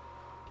and...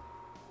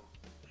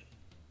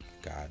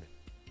 God.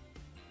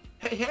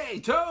 Hey,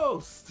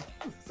 Toast!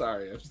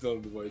 Sorry, I'm still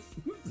in the voice.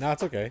 No,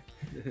 it's okay.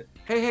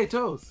 Hey,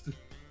 Toast!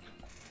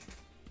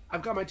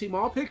 I've got my team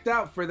all picked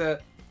out for the...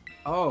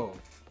 Oh.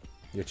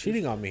 You're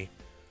cheating on me.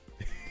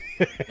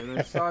 And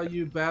I saw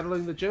you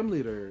battling the gym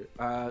leader.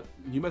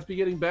 You must be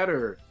getting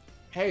better.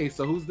 Hey,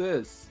 so who's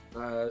this?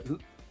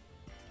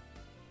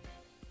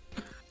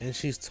 And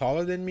she's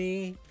taller than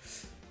me.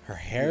 Her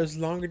hair is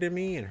longer than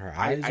me, and her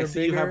eyes are bigger. I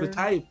see you have the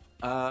type.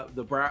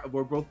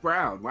 We're both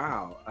brown.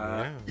 Wow.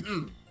 Yeah.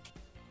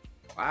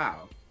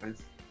 Wow.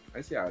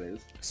 I see how it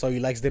is. So you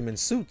likes them in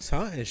suits,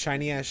 huh? And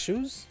shiny ass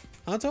shoes,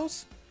 huh,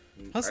 Toast?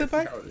 Huh,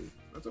 senpai?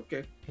 That's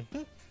okay.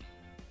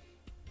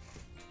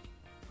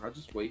 I'll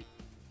just wait.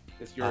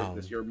 It's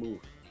your move.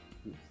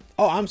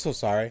 Oh, I'm so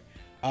sorry.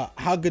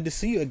 How good to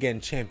see you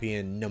again,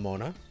 Champion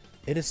Nimona.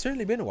 It has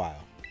certainly been a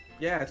while.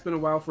 Yeah, it's been a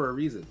while for a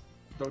reason.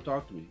 Don't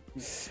talk to me.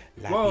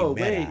 Whoa,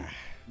 wait.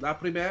 La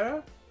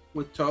Primera?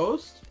 With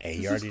Toast? Hey,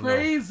 this is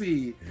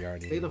crazy.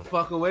 Stay the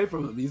fuck away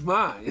from him. He's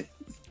mine.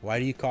 Why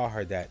do you call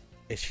her that?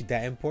 Is she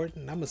that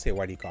important? I'm gonna say,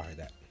 why do you call her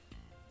that?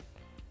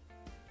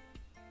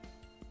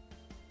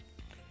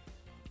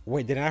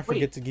 Wait, did I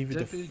forget to give you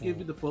the full... give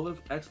you the full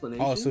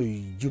explanation? Oh, so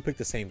you picked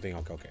the same thing.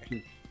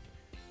 Okay.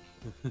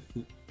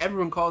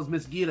 Everyone calls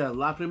Miss Gita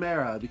La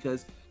Primera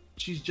because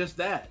she's just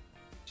that.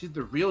 She's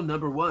the real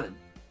 #1.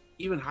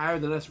 Even higher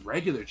than us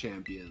regular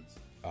champions.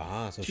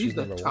 So she's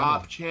the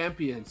top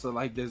champion. So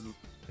like this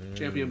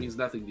champion means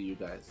nothing to you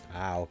guys.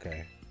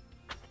 Okay.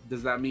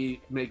 Does that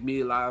make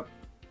me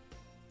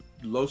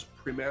Los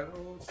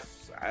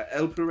Primeros?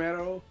 El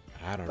Primero?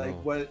 I don't know.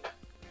 Like what?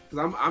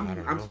 Because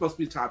I'm supposed to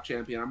be top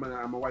champion. I'm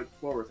gonna wipe the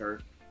floor with her.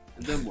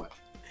 And then what?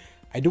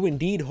 I do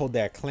indeed hold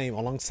that claim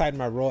alongside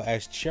my role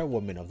as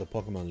chairwoman of the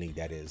Pokemon League,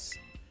 that is.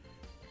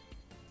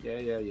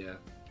 Yeah.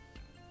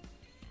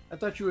 I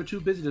thought you were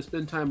too busy to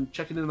spend time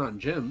checking in on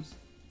gyms.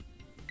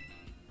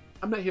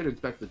 I'm not here to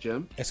inspect the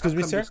gym. Excuse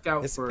me, sir?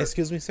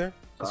 Excuse me, sir?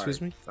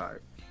 Excuse me? Sorry.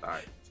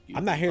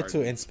 I'm not here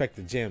to inspect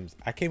the gyms.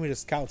 I came here to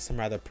scout some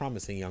rather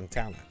promising young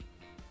talent.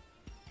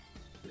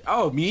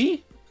 Oh,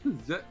 me?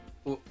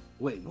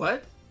 Wait,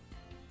 what?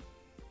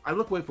 I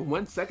look away for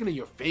 1 second and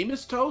you're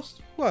famous,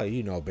 Toast? Well,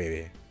 you know,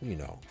 baby. You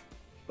know.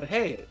 But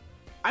hey,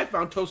 I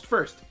found Toast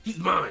first. He's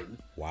mine.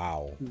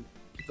 Wow.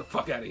 Get the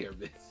fuck out of here,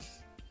 bitch.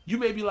 You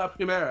may be La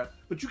Primera,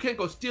 but you can't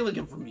go stealing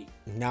him from me.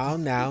 Now,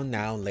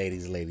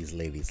 ladies.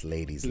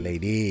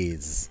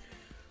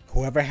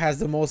 Whoever has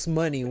the most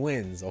money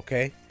wins,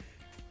 okay?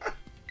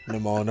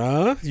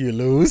 Nimona, you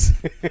lose.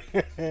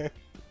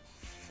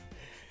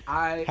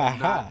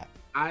 I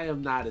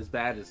am not as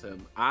bad as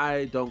him.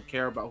 I don't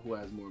care about who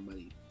has more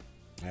money.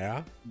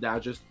 Yeah? Now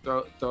just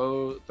throw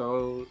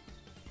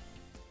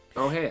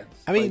hands.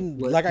 I mean,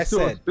 like I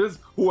said,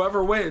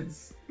 whoever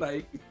wins.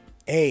 Like,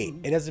 hey,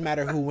 it doesn't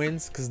matter who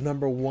wins because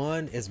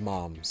 #1 is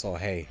mom. So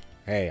hey,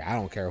 I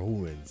don't care who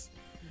wins.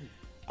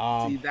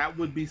 See, that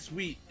would be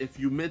sweet if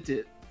you meant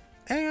it.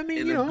 Hey, I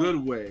mean, in a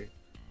good way.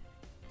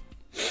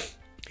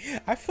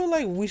 I feel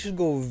like we should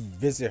go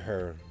visit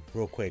her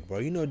real quick, bro.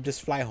 You know,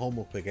 just fly home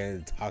real quick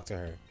and talk to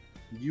her.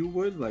 You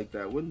would like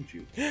that, wouldn't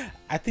you?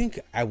 I think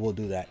I will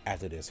do that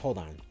after this. Hold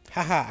on.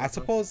 Haha, I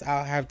suppose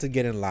I'll have to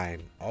get in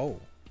line. Oh.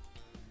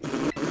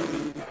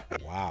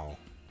 Wow.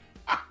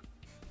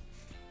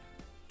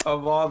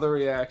 Of all the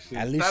reactions.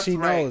 At least she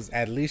knows.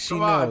 At least she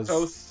knows. Come on,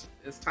 Toast.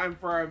 It's time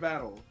for our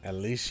battle. At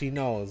least she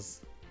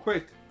knows.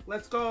 Quick,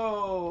 let's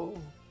go.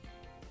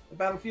 The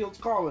battlefield's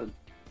calling.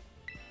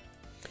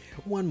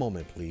 One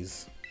moment,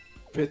 please.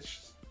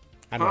 Bitch.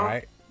 I know,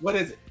 right? What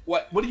is it?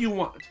 What do you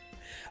want?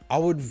 I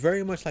would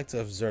very much like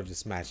to observe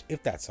this match,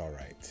 if that's all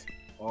right.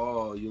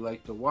 Oh, you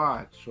like to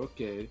watch?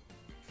 Okay.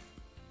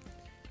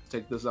 Let's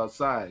take this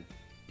outside.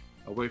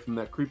 away from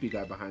that creepy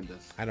guy behind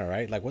us. I know,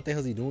 right? Like, what the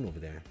hell's he doing over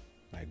there?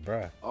 Like,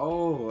 bruh.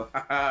 Oh,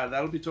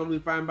 that'll be totally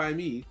fine by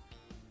me.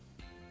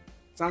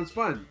 Sounds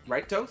fun,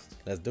 right, Toast?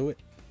 Let's do it.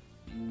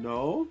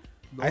 No.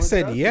 I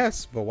said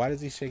yes, but why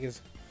does he shake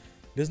his...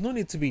 There's no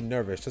need to be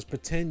nervous. Just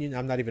pretend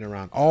I'm not even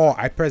around. Oh,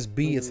 I pressed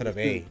B instead of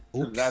A.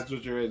 Oops. That's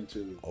what you're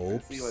into.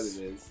 Oops. I see what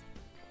it is.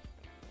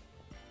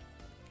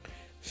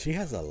 She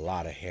has a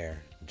lot of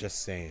hair.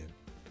 Just saying.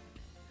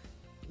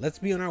 Let's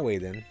be on our way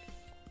then.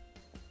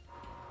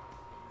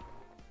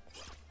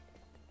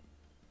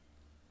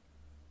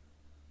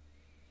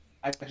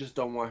 I just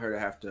don't want her to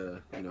have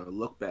to,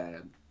 look bad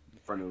in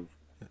front of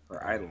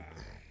her idol.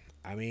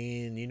 I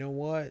mean, you know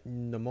what,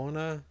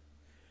 Nimona?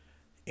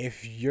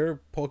 If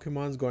your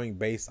Pokemon's going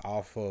based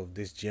off of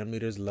this gym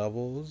leader's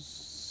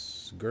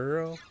levels,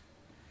 girl,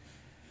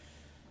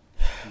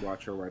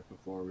 watch her right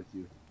before with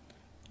you.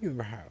 You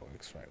remember how it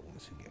works, right?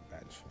 Once you get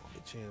badges from all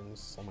the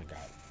gyms. Oh my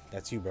god,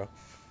 that's you, bro.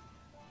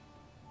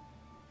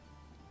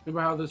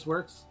 Remember how this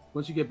works?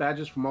 Once you get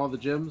badges from all the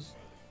gyms,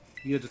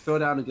 you get to throw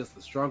down against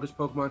the strongest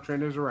Pokemon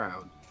trainers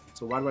around.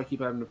 So why do I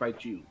keep having to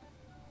fight you?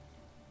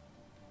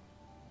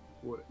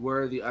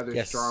 Where are the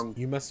other strong?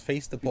 You must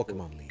face the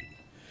Pokemon League.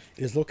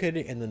 It is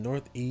located in the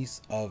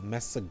northeast of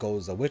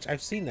Mesagoza, which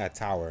I've seen that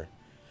tower.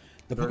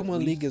 The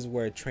Pokemon League is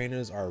where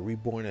trainers are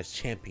reborn as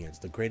champions,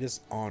 the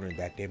greatest honor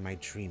that they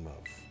might dream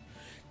of.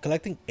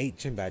 Collecting 8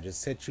 gym badges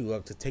sets you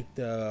up to take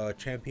the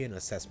champion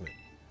assessment.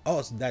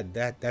 Oh, so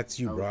that's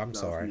you, bro. I'm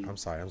sorry.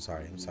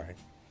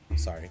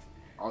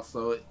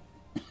 Also,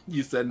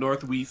 you said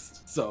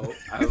northeast, so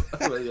I'll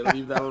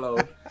leave that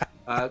alone.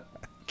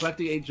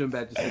 Collecting 8 gym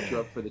badges sets you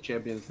up for the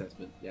champion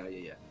assessment. Yeah.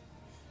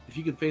 If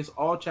you can face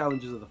all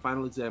challenges of the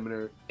final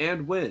examiner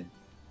and win,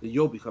 then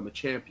you'll become a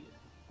champion,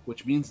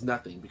 which means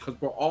nothing because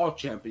we're all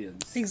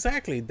champions.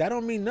 Exactly. That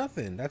don't mean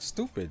nothing. That's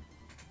stupid.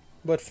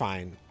 But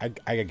fine.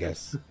 I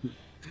guess.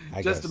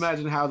 Just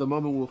imagine how the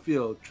moment will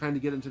feel trying to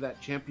get into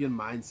that champion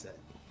mindset.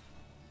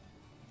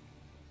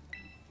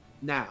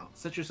 Now,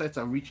 set your sights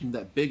on reaching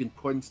that big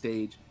important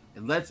stage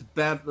and let's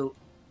battle.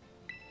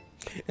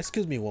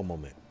 Excuse me one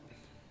moment.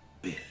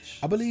 Bitch.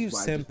 I believe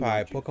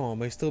Senpai Pokemon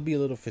may still be a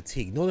little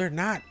fatigued. No, they're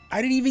not.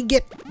 I didn't even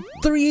get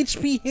 3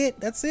 HP hit.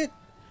 That's it.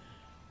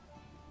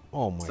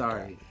 Oh my god.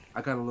 Sorry,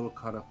 I got a little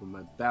caught up with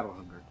my battle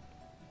hunger.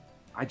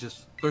 I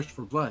just thirst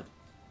for blood.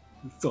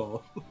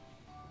 So,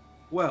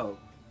 well,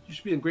 you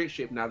should be in great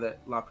shape now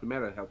that La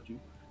Primera helped you.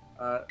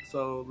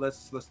 So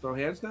let's throw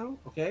hands now,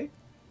 okay?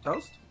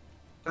 Toast?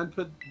 Time to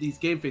put these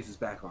game faces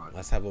back on.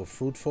 Let's have a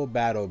fruitful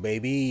battle,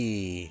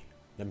 baby.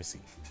 Let me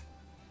see.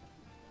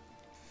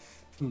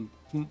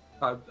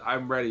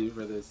 I'm ready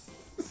for this.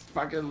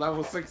 Fucking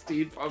level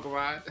 16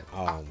 Pokemon.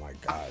 Oh my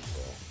god,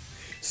 bro.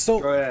 So,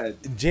 go ahead.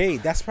 Jay,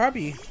 that's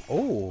probably...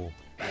 Oh,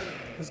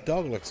 this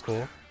dog looks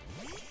cool.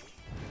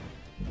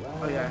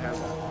 Oh yeah, I have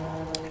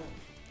that.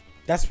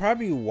 That's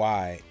probably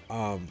why,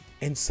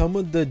 in some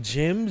of the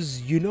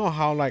gyms, you know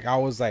how, like, I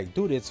was like,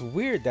 dude, it's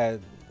weird that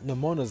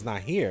Nimona's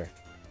not here.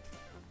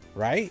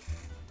 Right?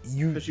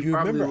 You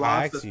remember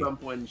lost at some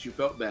point and she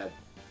felt bad.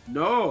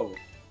 No.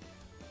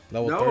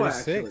 Level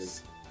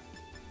 36. Actually.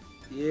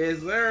 Yes,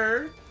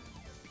 sir.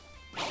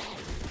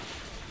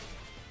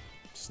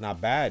 It's not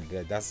bad.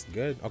 That's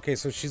good. Okay,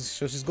 so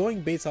she's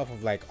going based off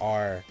of like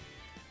our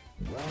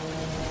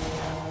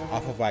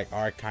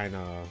kind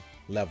of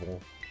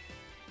level.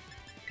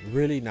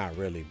 Really, not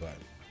really, but.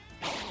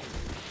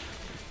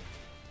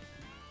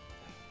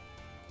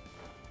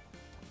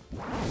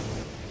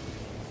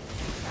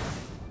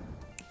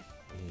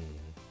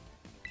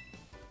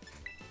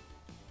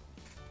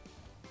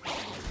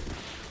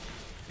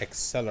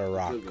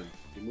 Accelerock.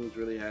 The moves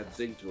really had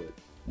zing to it.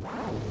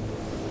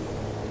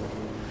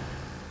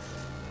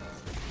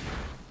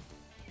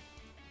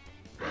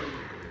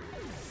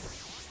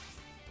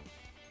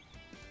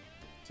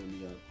 So we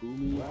got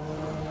Gumi. I'm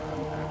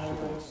actually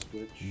gonna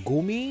switch.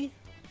 Gumi?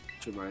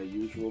 To my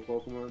usual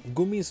Pokemon.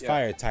 Gumi's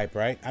fire type,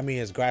 right? I mean,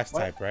 it's grass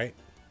type, right?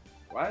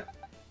 What?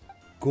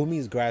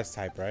 Gumi's grass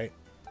type, right?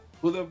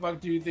 Who the fuck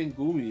do you think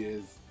Gumi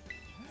is?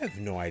 I have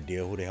no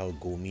idea who the hell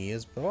Gumi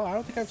is, bro. I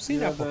don't think I've seen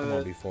that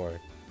Pokemon before.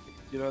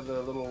 You know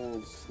the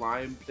little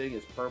slime thing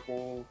is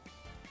purple.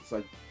 It's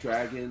like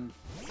dragon.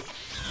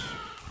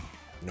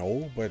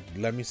 No, but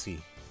let me see.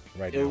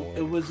 Right now.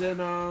 It was in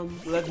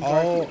Legends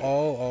Arceus.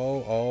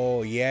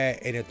 Oh, yeah,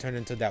 and it turned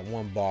into that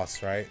one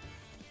boss, right?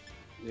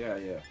 Yeah.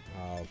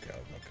 Oh, okay.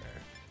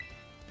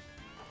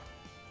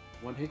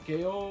 One hit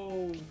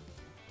KO.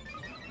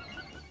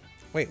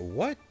 Wait,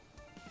 what?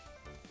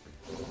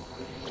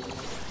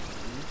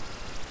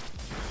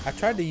 I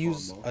tried to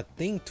use a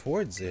thing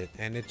towards it,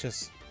 and it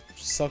just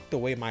sucked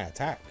away my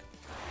attack.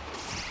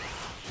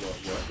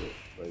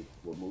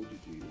 What move did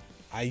you use?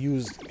 I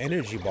used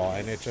Energy Ball,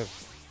 and it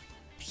just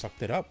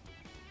sucked it up.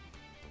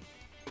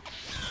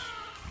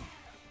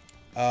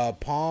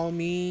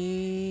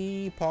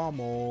 Palmo,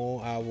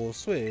 I will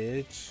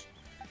switch.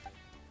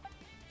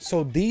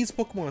 So these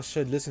Pokemon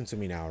should listen to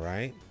me now,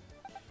 right?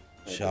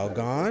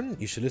 Shelgon,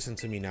 you should listen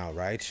to me now,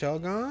 right,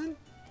 Shelgon?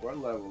 What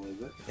level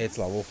is it? It's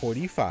level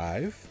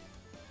 45.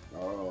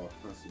 Oh,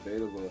 that's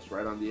debatable. It's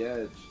right on the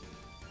edge.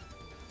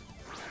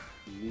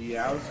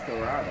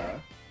 Meowscarada.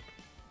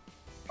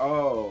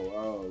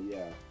 Oh,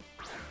 yeah.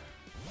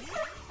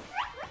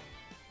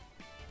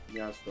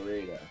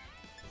 Meowscarada.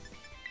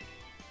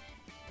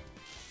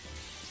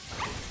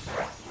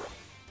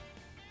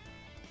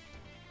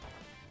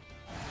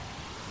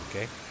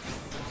 Okay.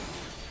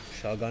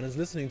 Shogun is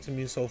listening to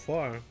me so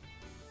far.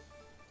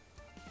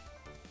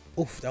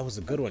 Oof, that was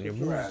a good one. Your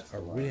moves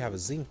really have a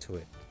zing to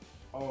it.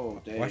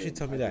 Oh, damn. Why should you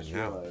tell me that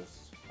now?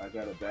 I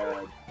got a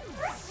bad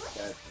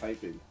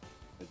typing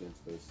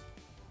against this.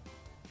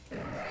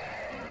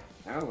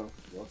 I don't know.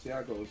 We'll see how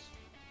it goes.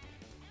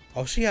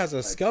 Oh, she has a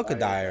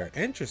Skelkadire.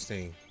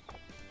 Interesting.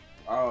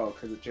 Oh,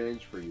 because it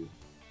changed for you.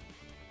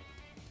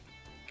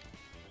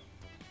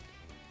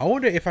 I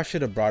wonder if I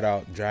should have brought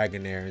out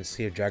Dragonair and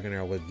see if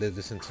Dragonair would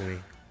listen to me.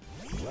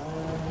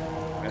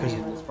 I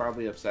mean, it's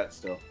probably upset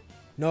still.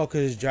 No,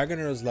 because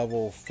Dragonair is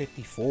level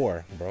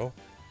 54, bro.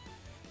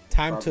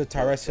 Time to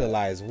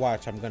terrestrialize.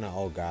 Watch, I'm gonna...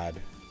 Oh, God.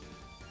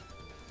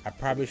 I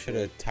probably should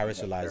have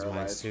terrestrialized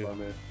mine, too.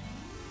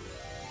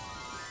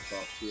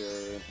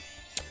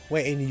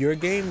 Wait, in your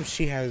game,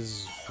 she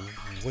has...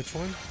 Which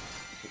one?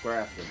 The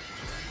grass one.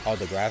 Oh,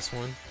 the grass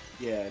one?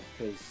 Yeah,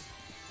 because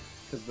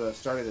the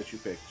starter that you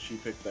picked, she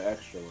picked the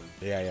extra one.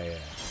 Yeah.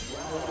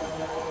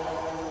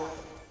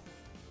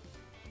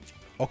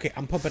 Okay,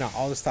 I'm pumping out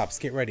all the stops.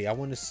 Get ready. I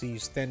want to see you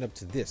stand up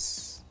to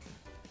this.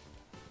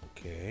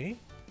 Okay.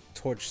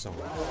 Torch zone.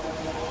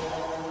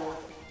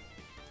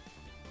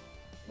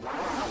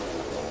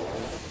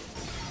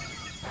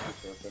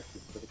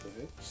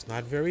 It's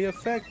not very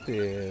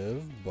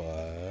effective,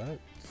 but...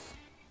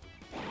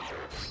 And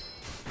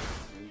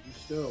you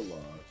still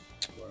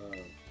lost. Wow.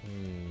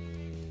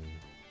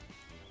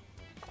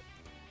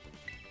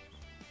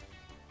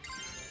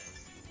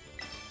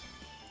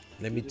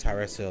 Let me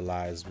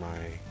terrestrialize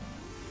my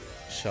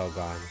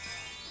Shogun.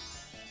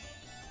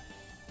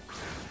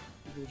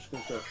 People are just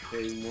gonna start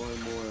paying more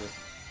and more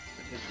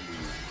attention to you.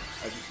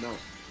 I just know.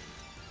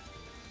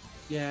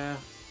 Yeah,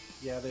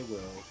 they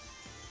will.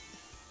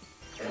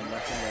 And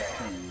less and less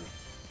to you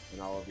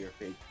and all of your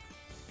fake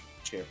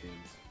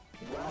champions.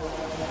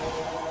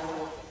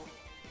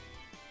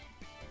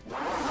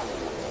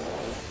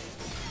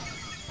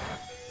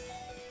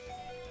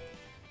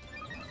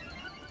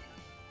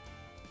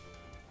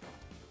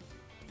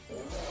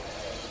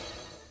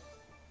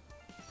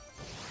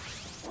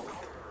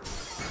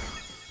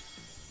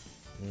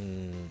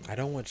 I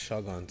don't want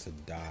Shogun to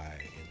die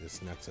in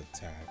this next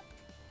attack.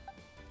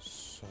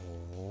 So...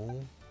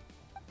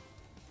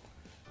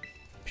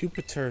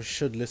 Pupitur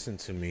should listen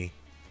to me.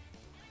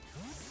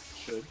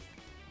 Should.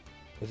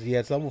 Yeah,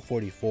 it's level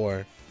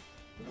 44.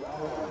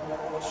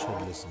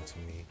 Should listen to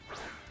me.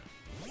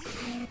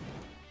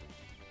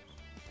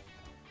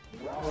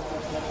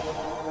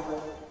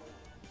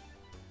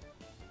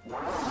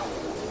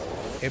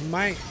 It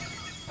might...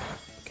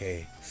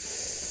 Okay.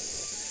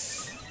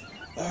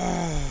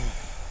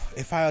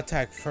 If I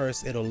attack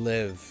first, it'll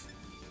live.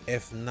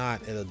 If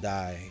not, it'll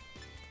die.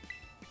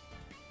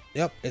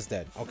 Yep, it's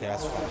dead. Okay,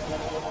 that's fine.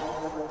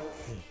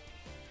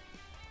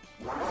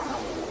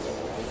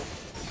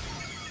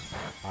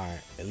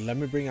 Alright, let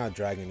me bring out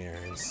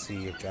Dragonair and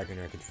see if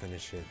Dragonair could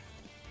finish it.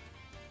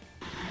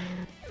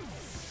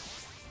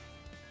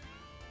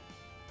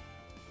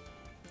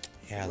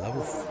 Yeah,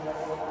 level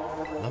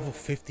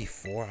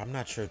 54. I'm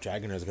not sure if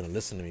Dragonair is gonna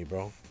listen to me,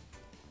 bro.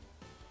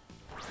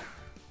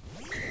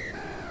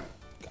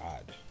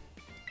 God.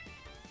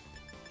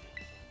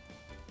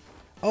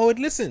 Oh, it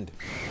listened.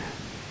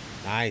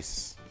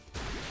 Nice.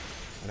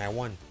 And I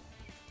won.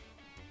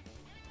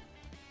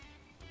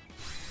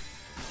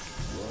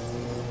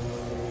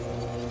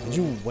 Did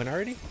you win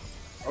already?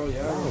 Oh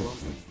yeah. Oh.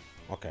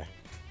 Okay.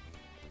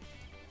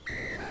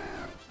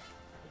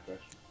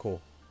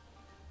 Cool.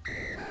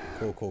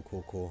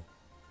 Cool.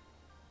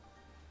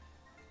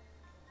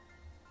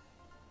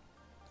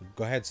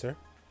 Go ahead, sir.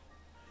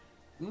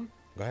 Go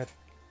ahead.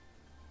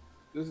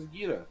 This is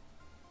Gita.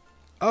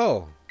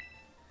 Oh.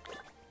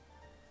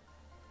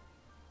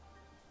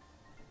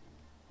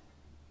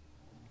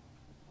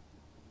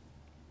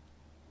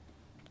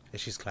 And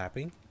she's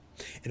clapping.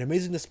 An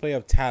amazing display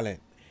of talent,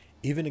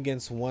 even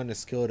against one as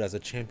skilled as a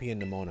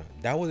champion Nimona.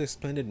 That was a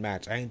splendid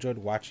match. I enjoyed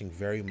watching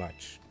very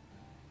much.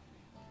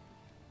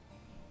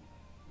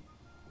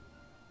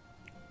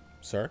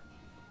 Sir?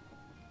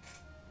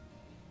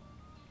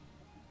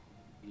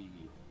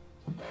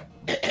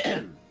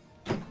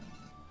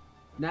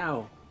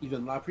 Now,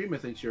 even La Prima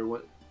thinks you're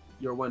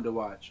one to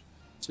watch.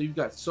 So you've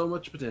got so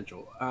much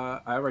potential.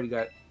 I already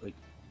got, like,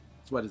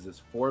 what is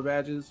this, 4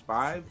 badges?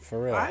 5?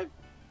 For real? 5?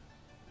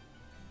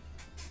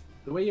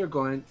 The way you're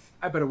going,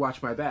 I better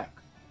watch my back.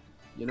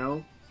 You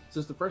know?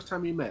 Since the first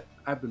time we met,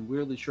 I've been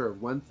weirdly sure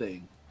of one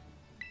thing.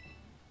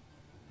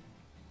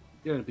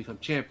 You're going to become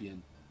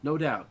champion. No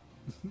doubt.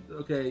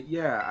 Okay,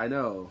 yeah, I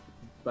know.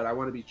 But I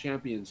want to be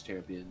champion's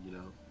champion, you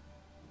know?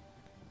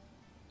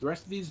 The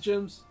rest of these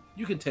gyms,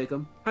 you can take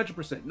them.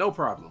 100%, no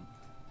problem.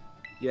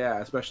 Yeah,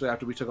 especially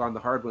after we took on the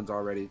hard ones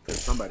already. Because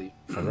somebody.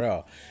 For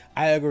real.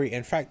 I agree.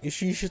 In fact, you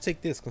should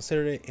take this.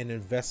 Consider it an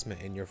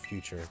investment in your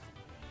future.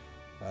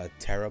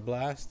 Terra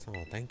Blast.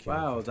 Oh, thank you.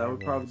 Wow, that would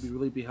Blast. probably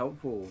really be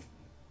helpful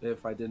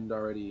if I didn't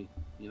already,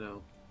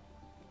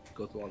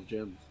 go through all the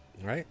gyms.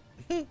 Right?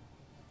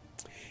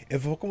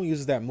 If Pokemon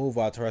uses that move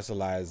while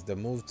terrestrialized, the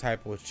move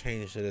type will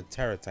change to the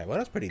Terra type. Well,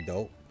 that's pretty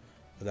dope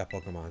for that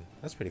Pokemon.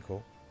 That's pretty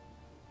cool.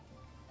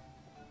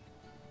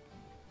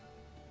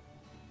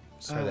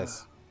 So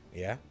that's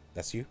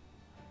you.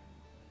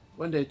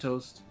 One day,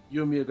 Toast,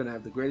 you and me are gonna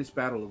have the greatest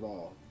battle of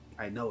all.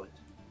 I know it.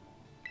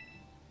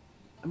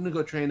 I'm gonna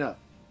go train up,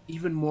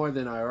 even more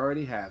than I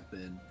already have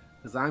been,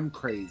 because I'm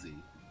crazy.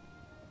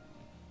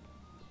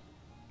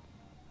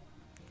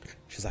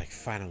 She's like,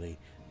 finally,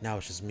 now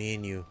it's just me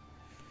and you.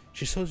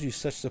 She shows you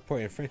such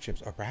support and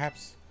friendships, or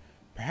perhaps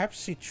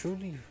she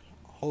truly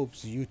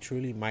hopes you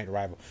truly might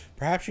rival.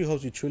 Perhaps she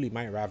hopes you truly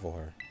might rival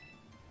her.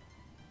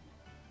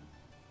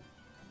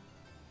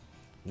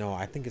 No,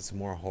 I think it's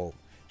more hope.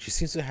 She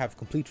seems to have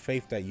complete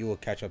faith that you will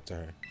catch up to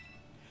her.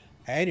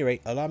 At any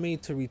rate, allow me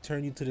to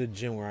return you to the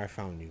gym where I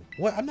found you.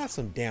 What? I'm not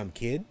some damn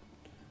kid.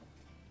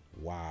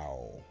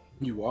 Wow.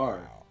 You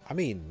are. Wow. I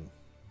mean,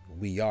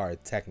 we are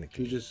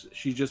technically.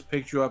 She just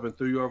picked you up and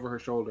threw you over her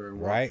shoulder and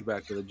walked you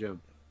back to the gym.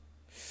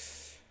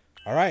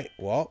 All right.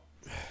 Well,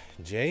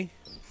 Jay,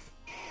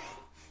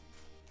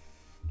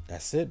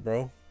 that's it,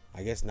 bro.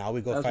 I guess now we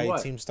go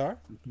fight Team Star.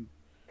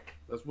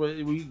 That's what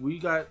we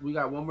got. We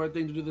got one more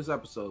thing to do this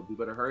episode. We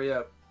better hurry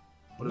up.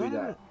 What do we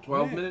got?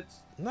 12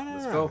 minutes? No.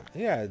 Let's go.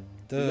 Yeah.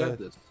 We got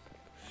this.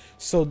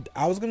 So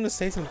I was gonna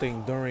say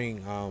something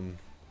during hold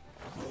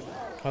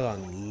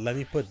on, let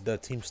me put the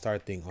Team Star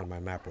thing on my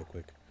map real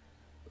quick.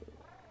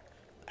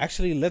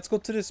 Actually, let's go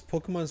to this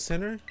Pokemon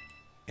Center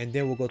and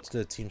then we'll go to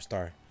the Team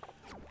Star.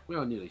 We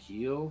don't need a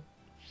heal.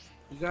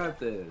 We got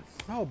this.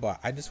 No, but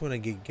I just wanna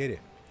get it.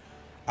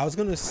 I was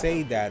gonna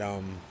say that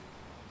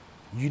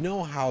you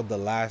know how the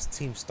last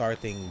Team Star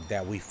thing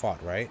that we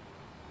fought, right?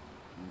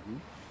 Mm-hmm.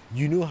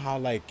 You knew how,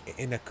 like,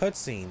 in the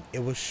cutscene,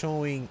 it was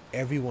showing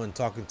everyone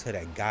talking to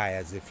that guy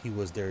as if he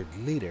was their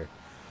leader.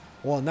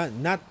 Well,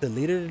 not the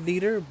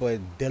leader, but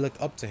they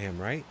looked up to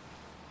him, right?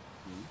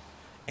 Mm-hmm.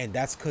 And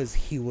that's because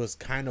he was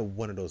kind of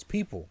one of those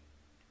people.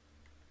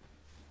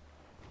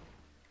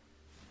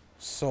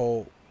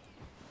 So,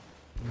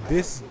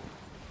 this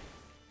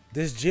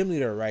gym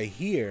leader right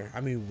here, I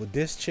mean, with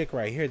this chick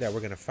right here that we're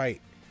gonna fight,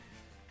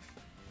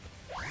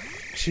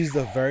 she's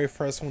the very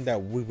first one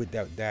that we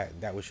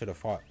should have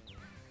fought.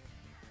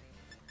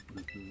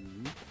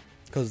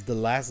 Because the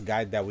last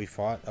guy that we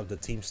fought of the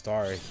Team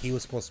Star, he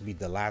was supposed to be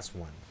the last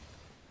one,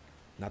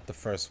 not the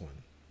first one.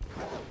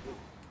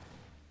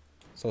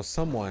 So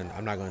someone,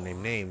 I'm not gonna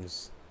name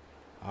names,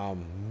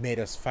 made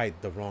us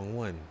fight the wrong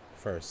one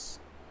first.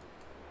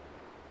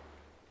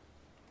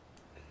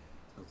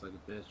 Sounds like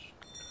a bitch.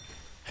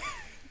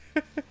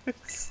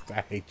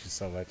 I hate you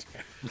so much.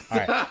 All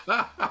right.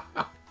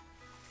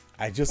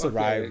 I just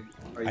arrived.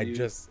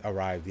 Just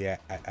arrived, yeah,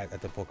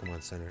 at the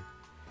Pokemon Center.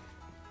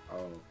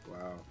 Oh,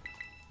 wow.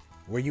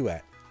 Where you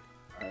at?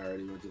 I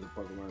already went to the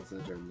Pokemon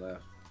Center and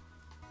left.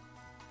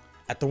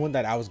 At the one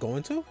that I was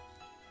going to?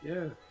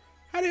 Yeah.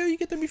 How the hell you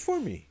get there before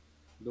me?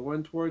 The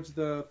one towards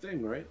the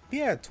thing, right?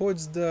 Yeah,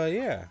 towards the,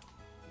 yeah.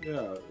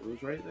 Yeah, it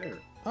was right there.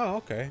 Oh,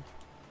 okay.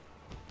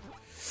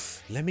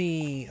 Let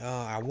me,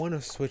 I want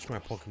to switch my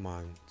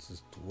Pokemon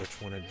to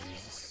which one of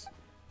these.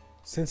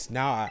 Since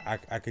now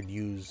I could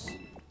use,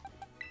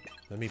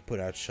 let me put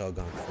out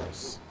Shelgon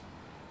first.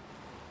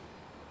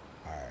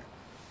 Alright.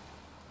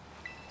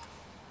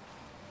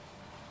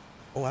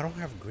 Oh, I don't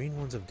have green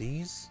ones of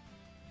these?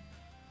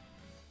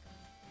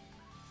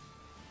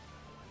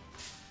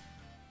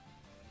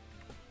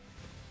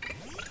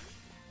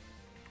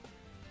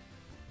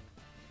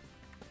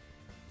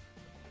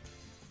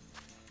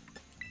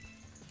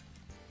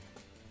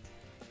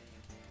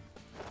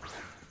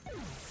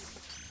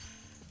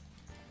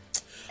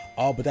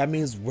 Oh, but that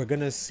means we're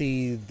gonna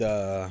see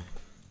the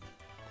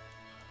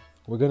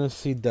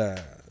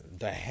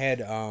head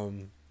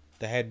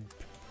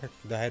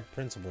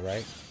principal,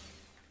 right?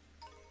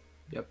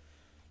 Yep.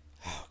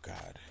 Oh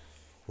God,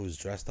 who's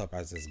dressed up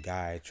as this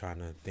guy trying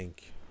to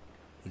think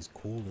he's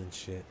cool and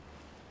shit.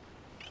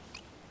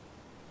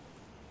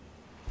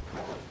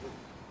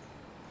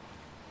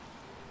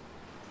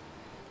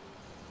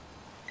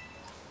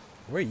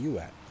 Where you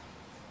at?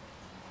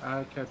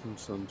 I kept him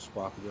some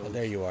swap abilities. Oh,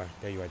 there you are.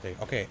 There you are. There.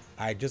 Okay,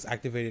 I just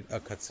activated a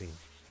cutscene.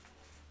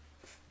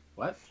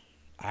 What?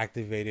 I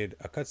activated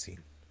a cutscene.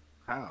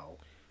 How?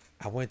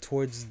 I went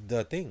towards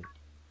the thing.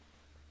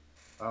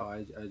 Oh,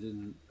 I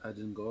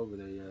didn't go over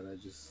there yet. I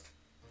just.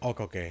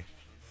 Okay.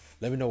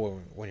 Let me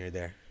know when you're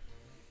there.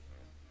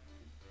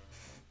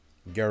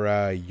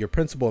 Your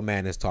principal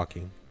man is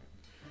talking.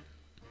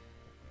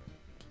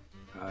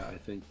 I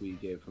think we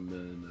gave him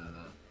an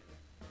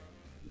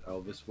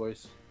Elvis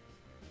voice.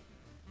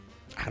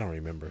 I don't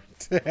remember.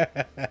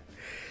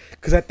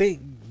 Because I think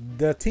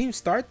the Team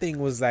Star thing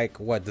was like,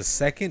 what, the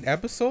second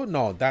episode?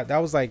 No, that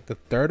was like the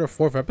third or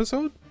fourth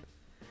episode?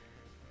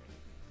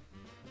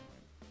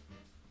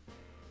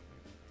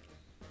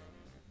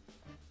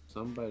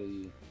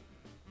 Somebody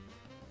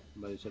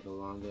took a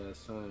long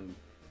ass time.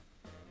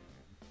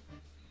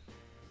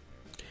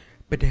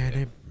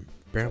 Banana.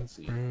 Brown, Let's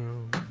see.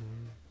 brown.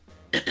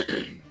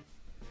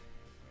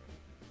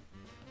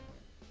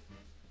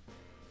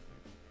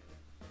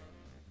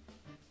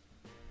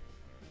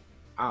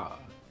 Ah,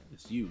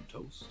 it's you,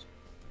 Toast.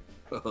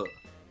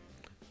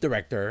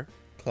 Director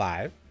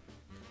Clive.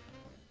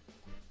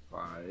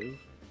 5.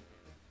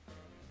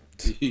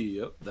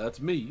 Yep, that's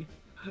me,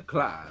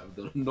 Clive,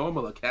 the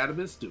normal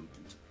academy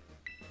student.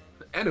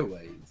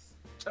 Anyways,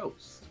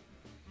 Toast,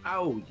 I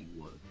owe you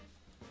one.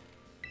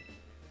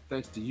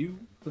 Thanks to you,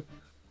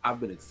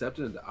 I've been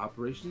accepted into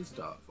Operation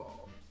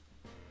Starfall.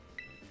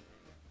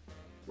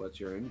 What's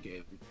your end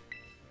game?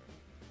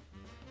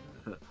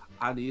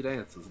 I need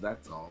answers,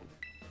 that's all.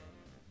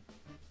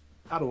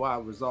 How do I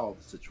resolve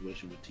the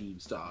situation with Team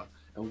Star,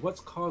 and what's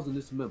causing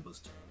its members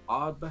to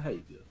odd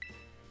behavior?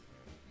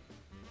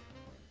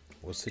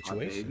 What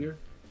situation?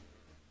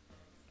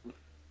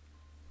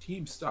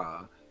 Team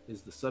Star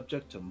is the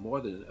subject to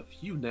more than a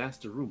few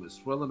nasty rumors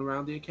swirling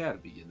around the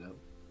academy, you know.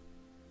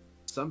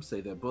 Some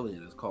say that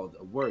bullying has caused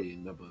a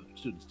worrying number of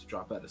students to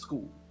drop out of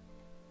school.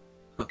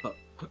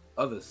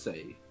 Others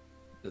say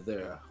that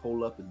they're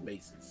holed up in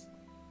bases,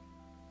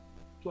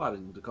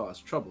 plotting to cause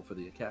trouble for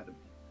the academy.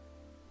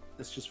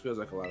 This just feels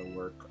like a lot of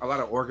work. A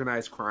lot of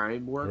organized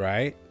crime work.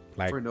 Right?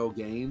 Like for no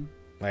gain.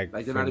 Like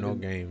they're for not no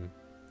even, game.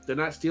 They're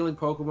not stealing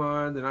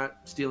Pokemon. They're not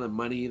stealing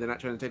money. They're not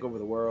trying to take over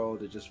the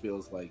world. It just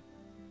feels like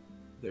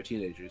they're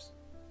teenagers.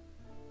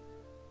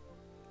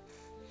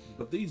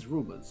 But these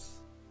rumors,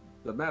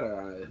 the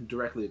matter I'm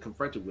directly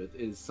confronted with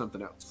is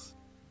something else.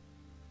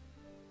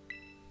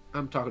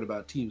 I'm talking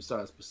about Team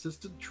Star's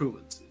persistent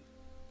truancy.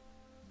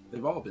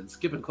 They've all been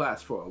skipping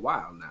class for a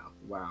while now.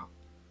 Wow.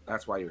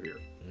 That's why you're here.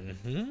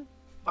 Mm-hmm.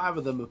 5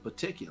 of them in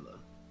particular,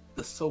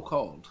 the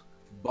so-called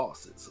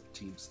bosses of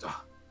Team Star.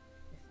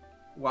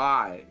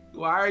 Why?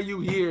 Why are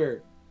you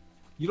here?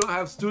 You don't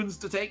have students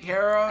to take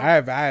care of? I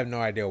have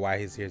no idea why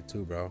he's here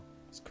too, bro.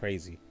 It's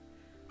crazy.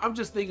 I'm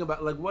just thinking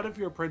about, like, what if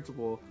your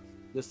principal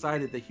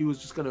decided that he was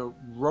just gonna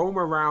roam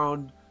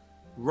around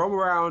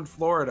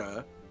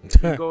Florida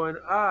going,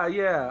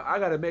 yeah, I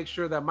gotta make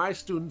sure that my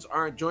students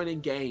aren't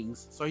joining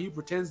gangs, so he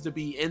pretends to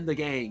be in the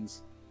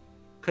gangs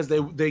because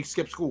they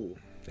skip school.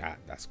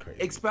 That's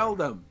crazy. Expel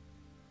them.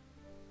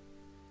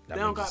 That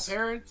they don't got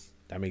parents.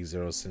 That makes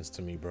zero sense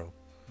to me, bro.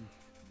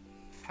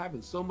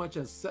 Having so much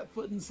as set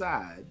foot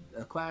inside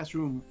a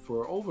classroom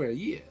for over a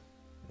year.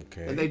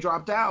 Okay. And they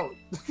dropped out.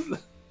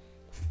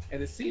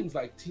 And it seems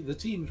like the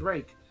team's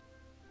rank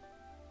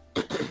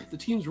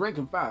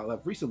and file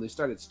have recently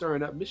started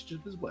stirring up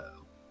mischief as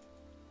well.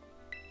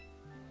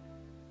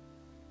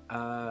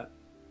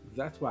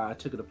 That's why I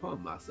took it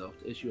upon myself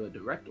to issue a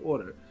direct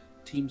order.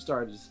 Team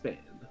Star to disband.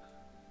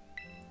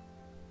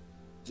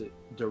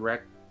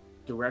 Direct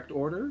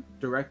order?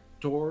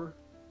 Director?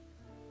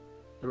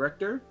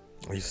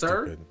 You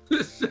Sir?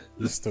 Stupid.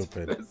 You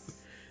stupid.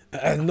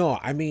 No,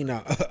 I mean,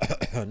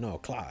 no,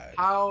 Clive.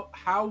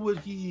 How would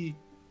he,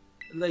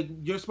 like,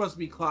 you're supposed to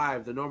be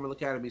Clive, the normal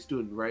academy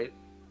student, right?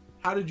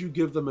 How did you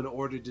give them an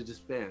order to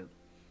disband?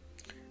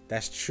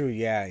 That's true,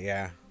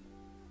 yeah.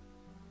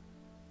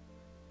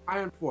 I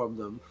informed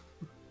them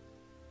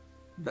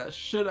that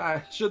should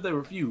they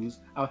refuse,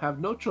 I'll have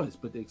no choice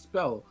but to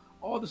expel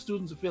all the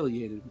students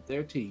affiliated with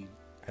their team.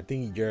 I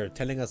think you're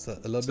telling us a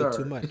little bit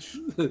too much.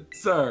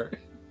 Sir.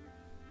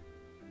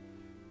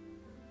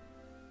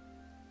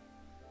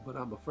 But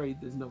I'm afraid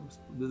there's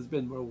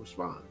been no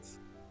response.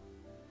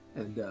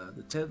 And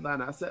the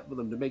deadline I set for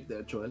them to make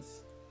their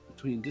choice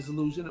between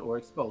disillusion or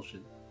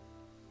expulsion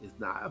is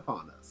nigh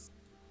upon us.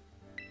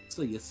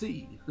 So you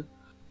see,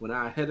 when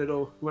I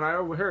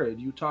overheard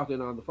you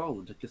talking on the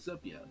phone to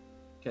Cassiopeia,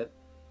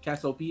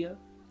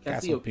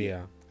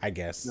 I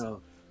guess.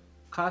 No,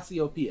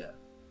 Cassiopeia.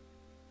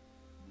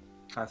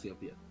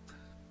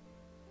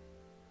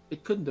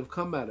 It couldn't have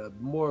come at a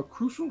more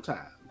crucial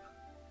time.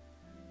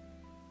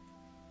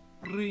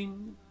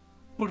 Bring.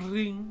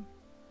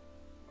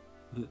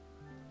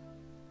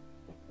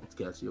 It's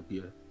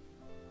Cassiopeia.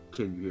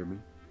 Can you hear me?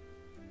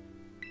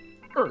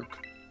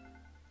 Irk.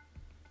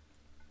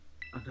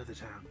 Another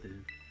time,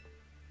 then.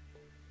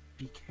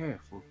 Be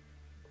careful.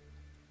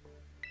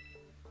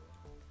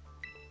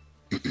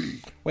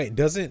 Wait,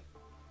 doesn't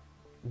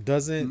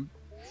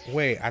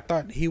wait, I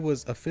thought he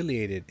was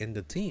affiliated in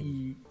the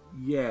team.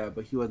 Yeah,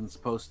 but he wasn't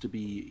supposed to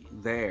be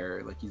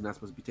there. Like, he's not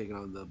supposed to be taking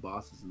on the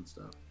bosses and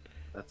stuff.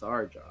 That's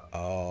our job.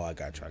 Oh, I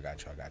got you.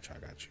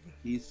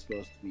 He's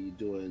supposed to be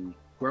doing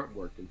grunt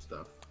work and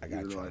stuff. I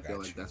feel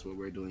like that's what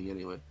we're doing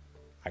anyway.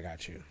 I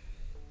got you.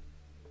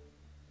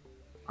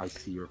 I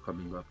see you're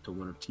coming up to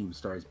one of Team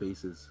Star's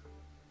bases.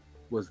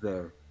 Was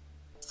there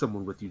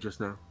someone with you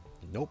just now?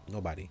 Nope,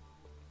 nobody.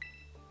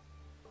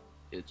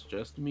 It's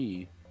just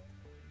me.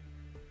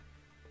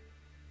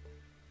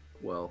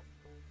 Well,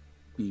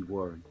 be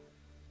warned.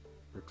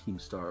 The Team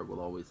Star will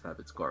always have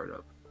its guard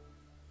up.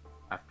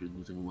 After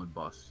losing one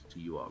boss to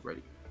you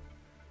already.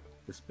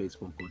 This base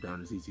won't go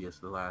down as easy as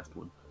the last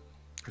one.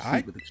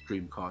 Proceed with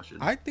extreme caution.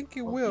 I think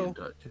it will.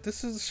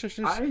 This is just.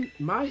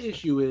 My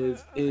issue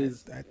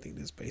is I think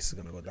this base is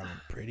gonna go down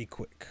pretty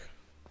quick.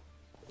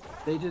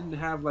 They didn't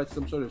have like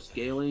some sort of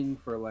scaling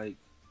for like,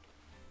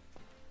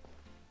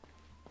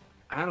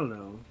 I don't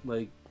know,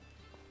 like,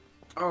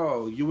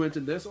 oh, you went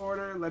in this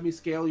order, let me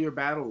scale your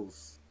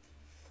battles,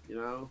 you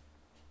know?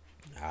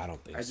 I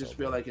don't think so. I just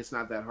feel like it's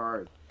not that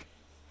hard.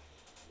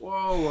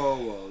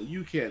 Whoa,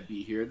 you can't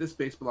be here. This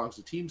base belongs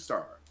to Team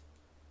Star.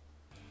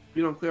 If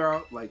you don't clear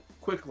out like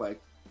quick,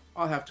 like,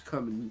 I'll have to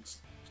come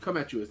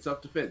at you in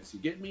self-defense. You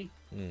get me?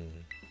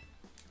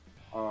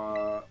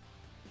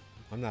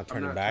 I'm not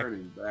turning back.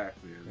 Turning back,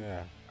 man.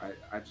 Yeah.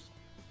 I just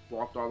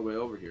walked all the way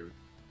over here.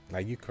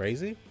 Like, you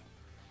crazy?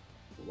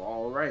 Well,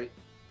 all right.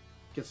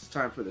 Guess it's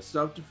time for the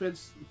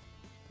self-defense.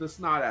 The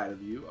snot out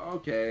of you.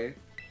 Okay.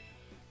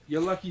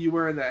 You're lucky you're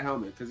wearing that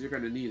helmet because you're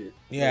gonna need it.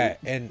 Yeah, like,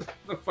 and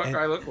the fuck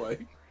I look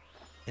like.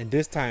 And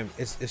this time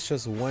it's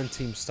just one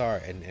Team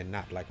Star and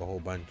not like a whole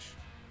bunch.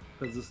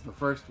 Because it's the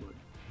first one.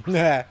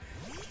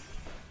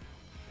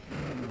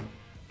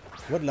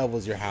 What level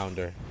is your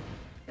Hounder?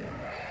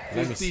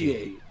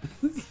 58.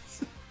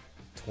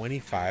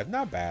 25,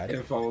 not bad.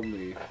 If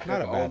only.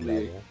 Not if a bad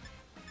only. level.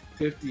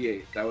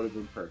 58, that would have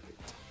been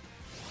perfect.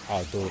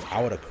 Oh, dude,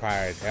 I would have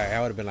cried. I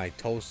would have been like,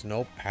 Toast,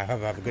 nope.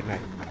 Have a good night.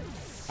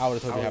 I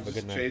would have told you have a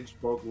good night. Change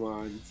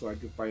Pokemon so I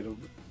could fight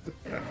them.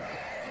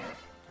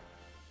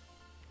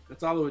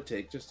 That's all it would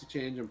take, just to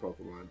change in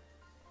Pokemon.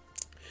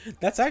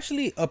 That's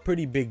actually a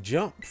pretty big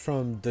jump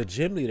from the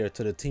gym leader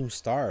to the Team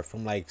Star,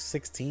 from like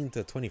 16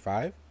 to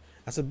 25.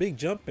 That's a big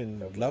jump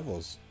in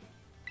levels.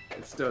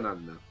 It's still not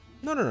enough.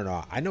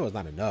 No. I know it's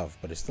not enough,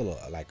 but it's still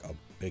like a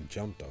big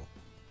jump though.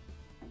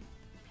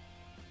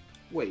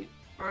 Wait,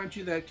 aren't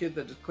you that kid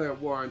that declared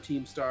war on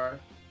Team Star?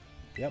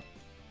 Yep.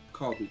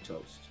 Call me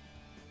Toast.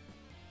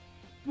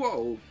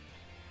 Whoa.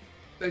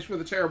 Thanks for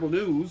the terrible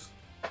news.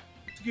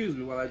 Excuse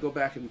me while I go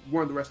back and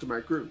warn the rest of my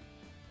crew.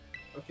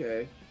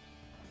 Okay.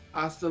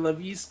 Hasta la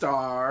vista.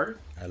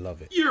 I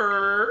love it.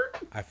 You're.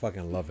 I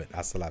fucking love it.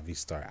 Hasta la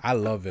vista. I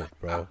love it,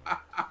 bro.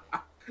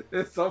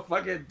 It's so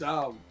fucking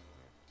dumb.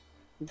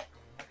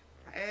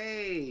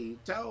 Hey,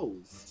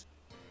 Toast.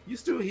 You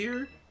still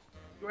here?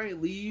 You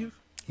ain't leave?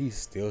 He's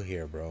still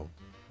here, bro.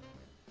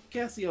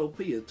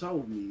 Cassiopeia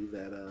told me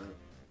that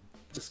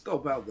to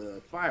scope out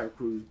the fire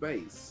crew's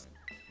base.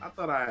 I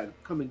thought I'd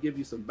come and give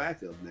you some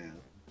backup now.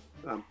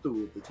 I'm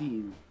through with the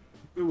team.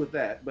 Through with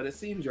that, but it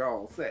seems you're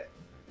all set.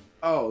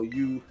 Oh,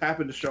 you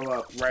happen to show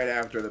up right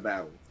after the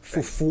battle.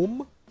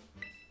 Fufum?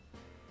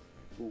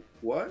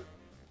 What?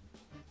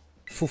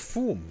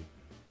 Fufum.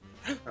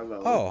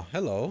 Hello. Oh,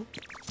 hello.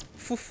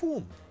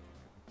 Fufum.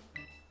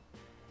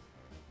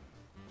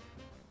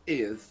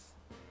 Is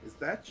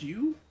that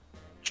you?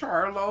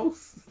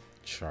 Charlos?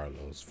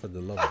 Charlos, for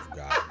the love of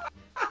God.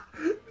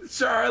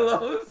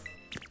 Charlos!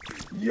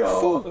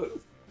 Yo!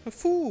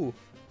 Foo.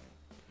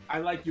 I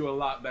like you a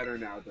lot better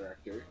now,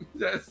 director.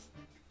 Just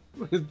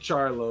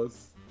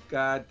Charlos.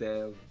 God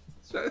damn.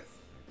 Just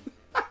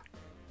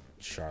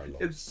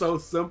Charlos. It's so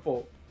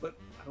simple, but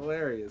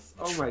hilarious.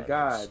 Oh my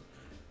god.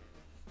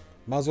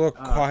 Might as well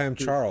call him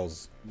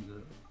Charles.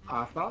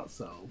 I thought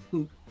so.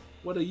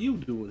 What are you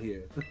doing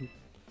here?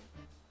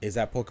 Is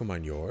that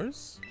Pokemon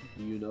yours?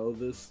 Do you know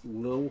this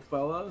little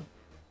fella?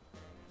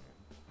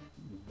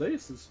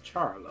 This is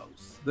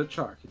Charlos, the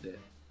Char Cadet.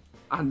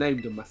 I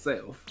named him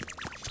myself.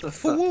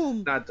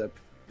 Not to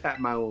pat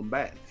my own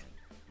back.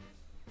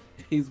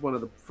 He's one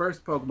of the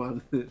first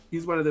Pokemon.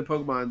 He's one of the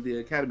Pokemon the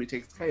Academy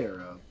takes care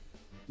of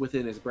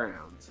within its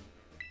grounds.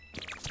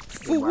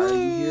 Why are you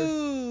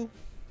here?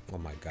 Oh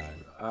my god.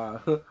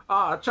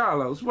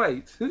 Charlos,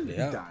 wait. Yeah.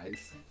 He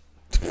dies.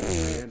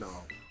 And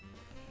all.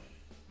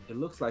 It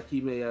looks like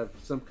he may have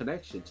some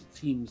connection to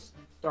Team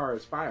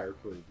Star's fire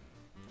crew.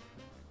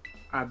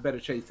 I'd better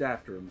chase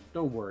after him.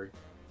 Don't worry.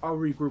 I'll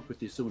regroup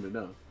with you soon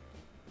enough.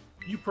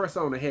 You press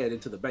on ahead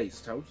into the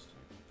base, Toast.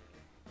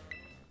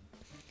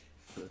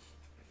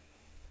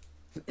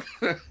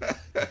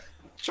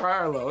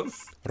 Charlos.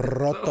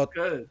 So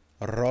good.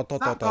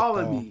 Stop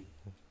calling me.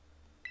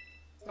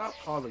 Stop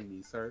calling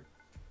me, sir.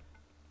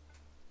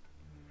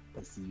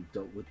 I see you've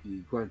dealt with the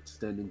grunt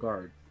standing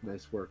guard.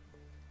 Nice work.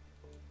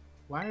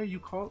 Why are you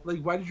call? Like,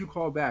 why did you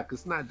call back?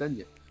 It's not done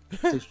yet.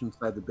 Stationed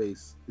inside the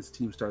base is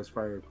Team Star's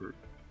fire crew.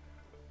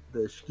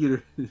 The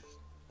Skeeter.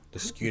 The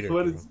Skeeter.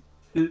 What is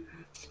it?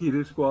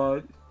 Skeeter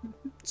Squad?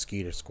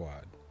 Skeeter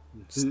Squad.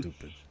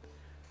 Stupid.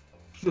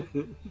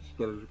 Skeeter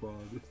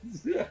Squad.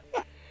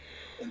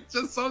 It's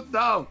just so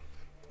dumb.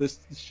 Is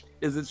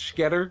it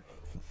Skeeter?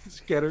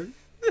 Skeeter?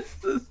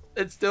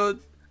 It's still.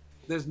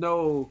 There's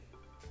no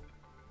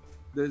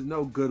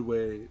good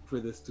way for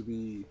this to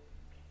be.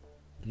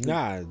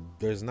 Nah,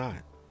 there's not.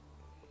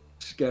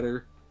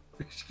 Skeeter.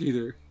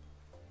 Skeeter.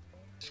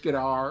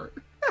 Skeeter.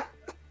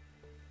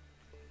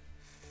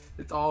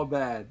 It's all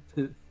bad.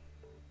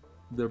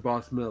 Their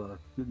boss MELA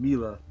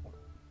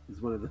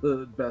is one of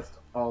the best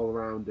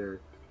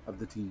all-rounder of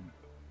the team.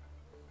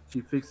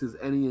 She fixes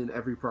any and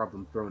every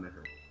problem thrown at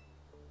her.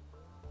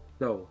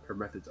 Though her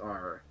methods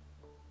are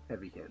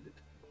heavy-handed.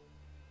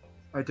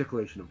 Our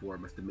declaration of war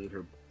must have made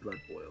her blood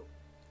boil.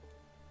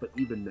 But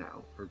even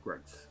now, her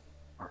grunts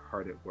are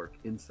hard at work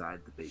inside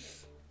the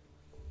base,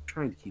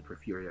 trying to keep her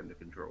fury under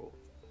control.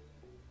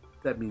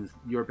 That means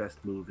your best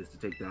move is to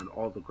take down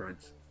all the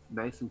grunts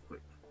nice and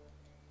quick.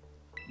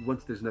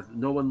 Once there's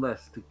no one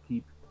left to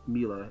keep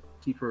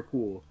her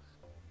cool.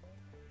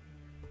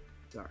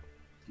 Sorry,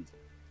 excuse me.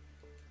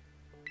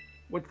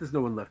 Once there's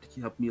no one left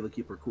to help MELA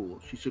keep her cool,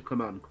 she should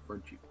come out and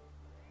confront you.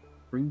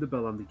 Ring the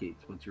bell on the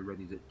gates once you're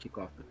ready to kick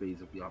off the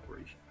phase of the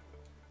operation.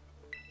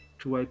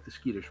 To wipe the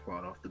skeeter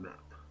spot off the map.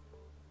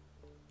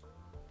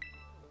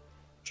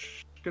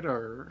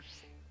 Skidder.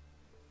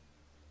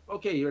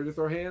 Okay, you ready to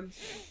throw hands?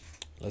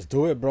 Let's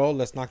do it, bro.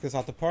 Let's knock this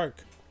out the park.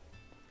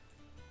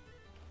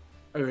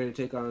 Are you ready to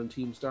take on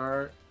Team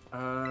Star?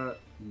 No,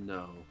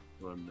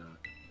 I'm not.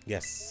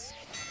 Yes.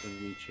 Let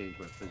me change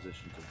my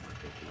position to my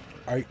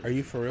Pokemon. Are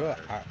you for real?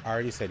 I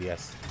already said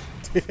yes.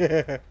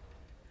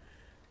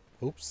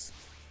 Oops.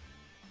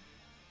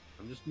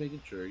 I'm just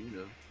making sure, you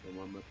know. I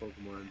want my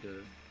Pokemon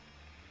to...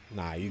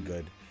 Nah, you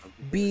good.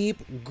 Beep.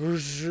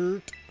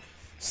 Grrrt.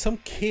 Some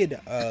kid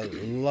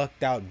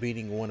lucked out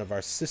beating one of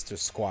our sister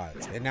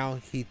squads, and now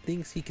he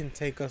thinks he can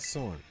take us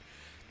on.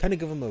 Time to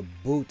give him a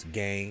boot,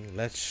 gang.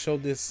 Let's show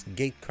this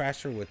gate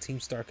crasher what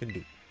Team Star can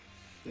do.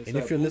 And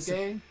if you're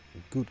listening,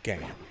 Goot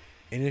gang.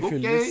 And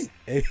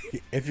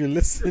if you're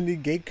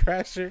listening, Gate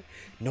Crasher,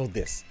 know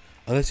this: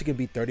 unless you can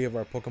beat 30 of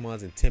our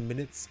Pokemons in 10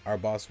 minutes, our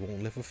boss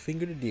won't lift a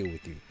finger to deal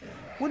with you.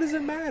 What does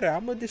it matter?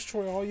 I'm gonna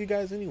destroy all you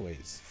guys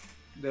anyways.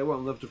 They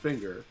won't lift a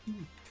finger.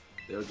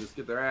 They'll just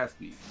get their ass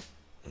beat.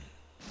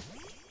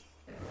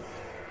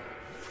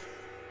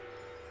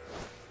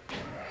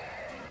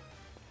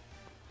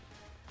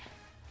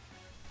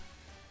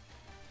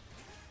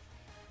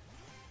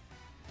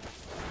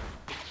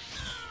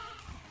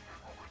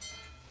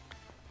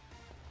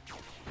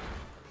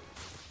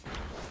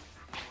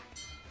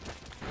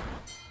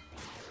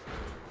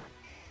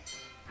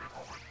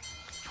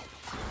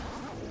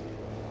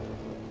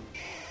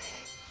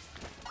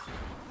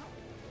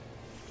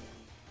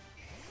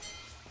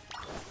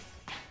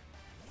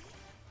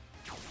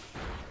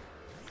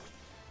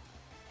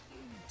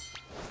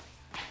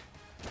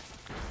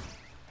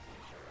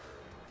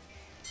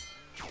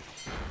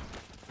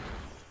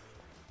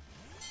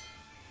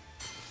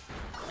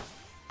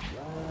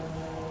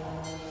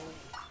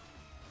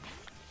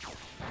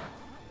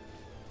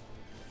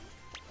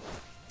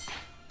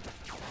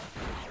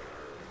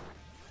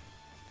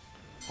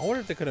 I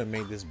wonder if they could have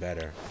made this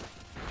better.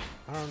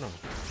 I don't know.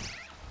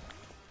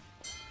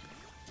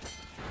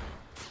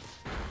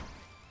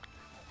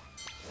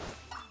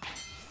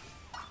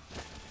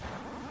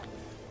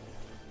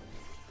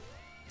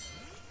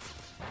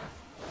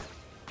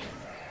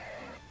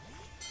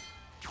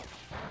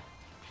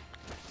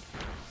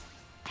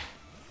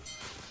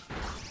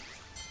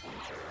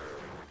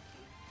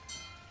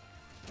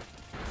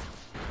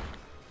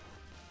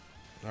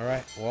 All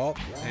right, well,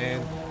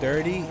 and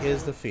 30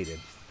 is defeated.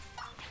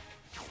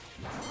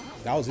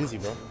 That was easy,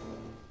 bro.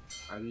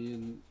 I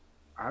mean,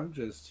 I'm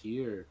just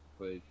here,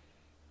 like,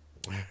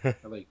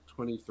 at like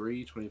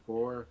 23,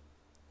 24.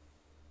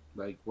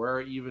 Like,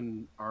 where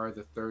even are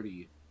the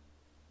 30?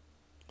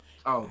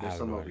 Oh, there's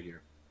some over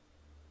here.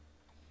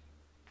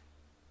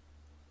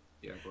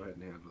 Yeah, go ahead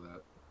and handle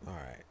that. All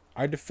right.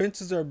 Our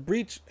defenses are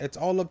breached. It's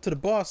all up to the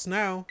boss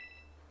now.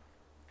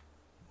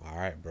 All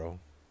right, bro.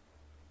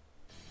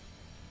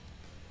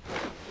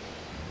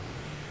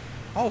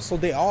 Oh, so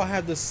they all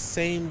have the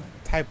same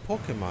type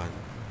Pokemon.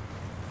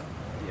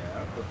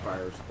 Yeah, the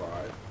fire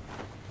squad.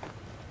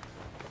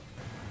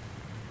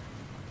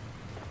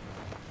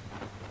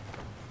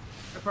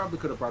 I probably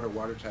could have brought a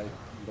water type,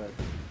 but...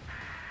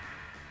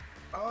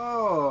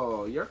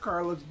 Oh, your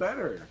car looks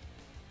better.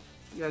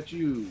 You got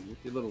you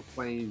with your little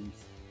flames.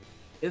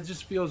 It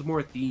just feels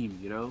more themed,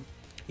 you know?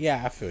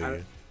 Yeah, I feel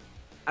you.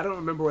 I don't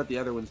remember what the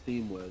other one's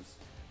theme was.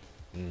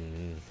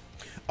 Mm-hmm.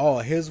 Oh,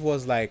 his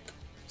was like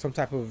some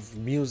type of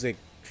music,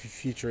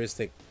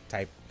 futuristic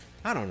type.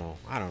 I don't know.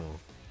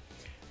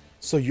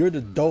 So you're the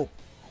dope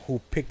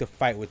who picked a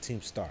fight with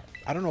Team Star.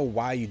 I don't know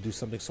why you do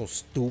something so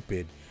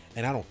stupid,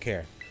 and I don't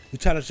care. You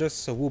challenge us,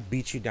 so we'll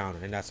beat you down,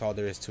 and that's all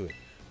there is to it.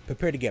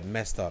 Prepare to get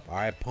messed up, all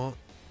right, punk?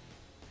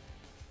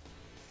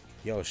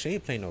 Yo, she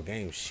ain't playing no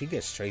games. She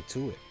gets straight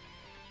to it.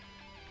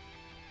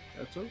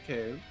 That's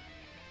okay.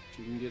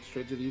 She can get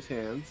straight to these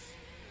hands.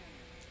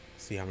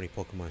 See how many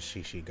Pokemon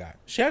she got.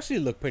 She actually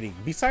looked pretty.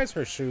 Besides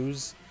her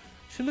shoes,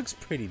 she looks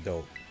pretty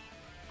dope.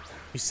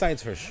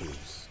 Besides her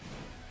shoes.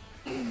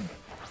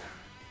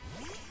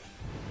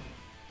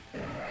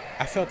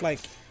 I felt like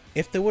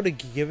if they would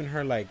have given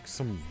her like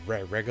some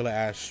regular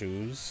ass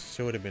shoes,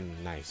 she would have been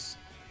nice.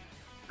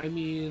 I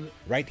mean,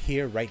 right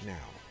here, right now.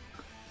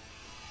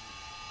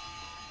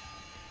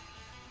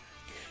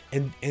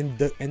 And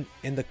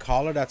the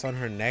collar that's on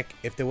her neck,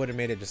 if they would have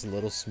made it just a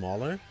little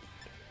smaller,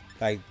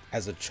 like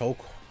as a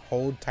choke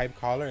hold type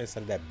collar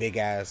instead of that big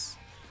ass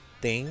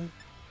thing,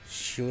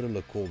 she would have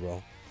looked cool,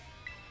 bro.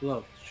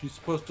 Look, she's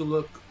supposed to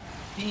look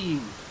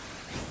themed.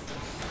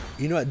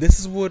 You know what? This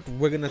is what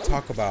we're gonna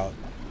talk about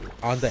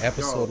On the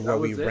episode Yo, where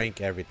we was it?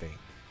 rank everything.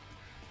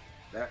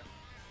 That.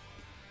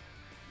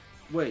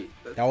 Wait.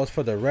 That was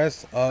for the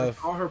rest of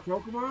all her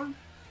Pokemon?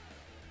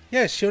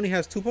 Yeah, she only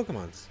has 2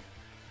 Pokemons.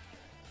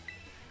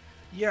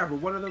 Yeah, but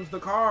one of them's the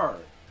car.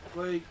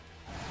 Like,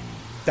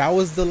 that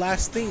was the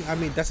last thing. I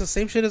mean, that's the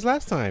same shit as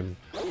last time.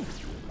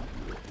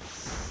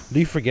 Do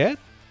you forget?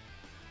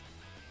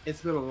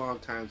 it's been a long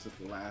time since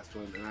the last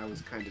one, and I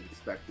was kind of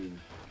expecting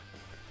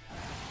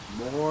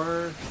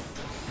more.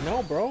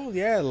 No, bro.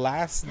 Yeah, the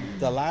last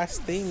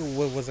thing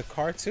was a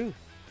car too,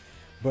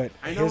 but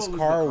I know his it was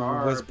car, the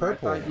car was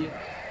but purple.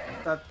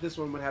 I thought this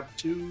one would have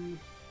 2,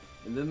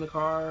 and then the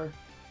car.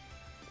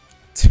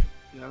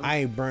 You know? I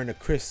ain't burned a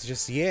crisp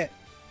just yet.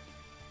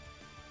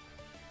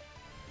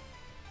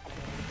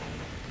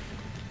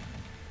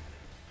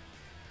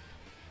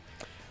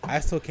 I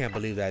still can't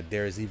believe that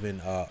there's even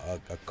a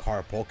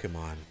car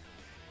Pokemon.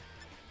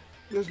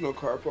 There's no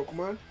car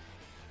Pokemon.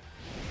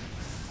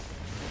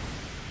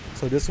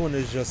 So this one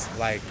is just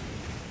like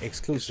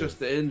exclusive. It's just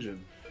the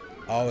engine.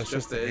 Oh, it's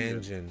just the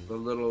engine. The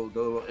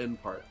little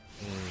end part.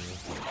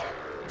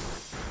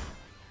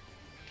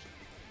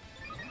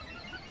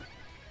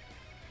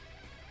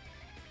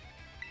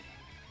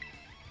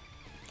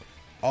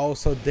 Oh,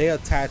 so they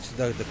attach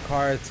the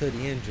car to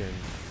the engine,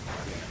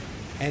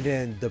 and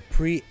then the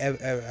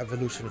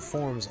pre-evolution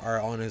forms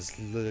are on his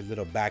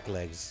little back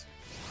legs.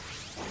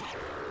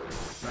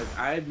 Like,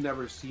 I've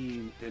never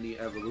seen any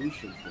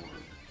evolution form.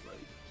 Like,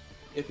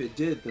 if it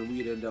did, then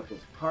we'd end up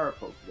with car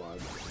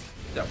Pokemon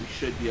that we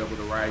should be able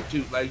to ride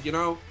too. Like, you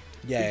know,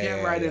 Yeah, you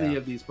can't ride any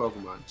of these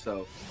Pokemon,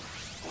 so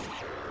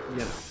you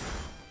know.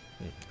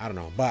 I don't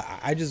know, but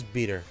I just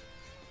beat her.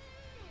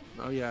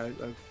 Oh yeah,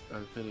 I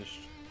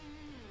finished.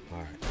 All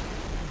right.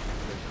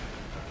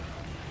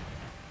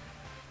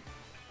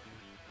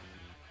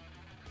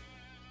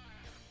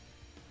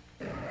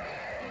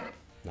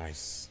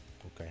 Nice.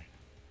 Okay.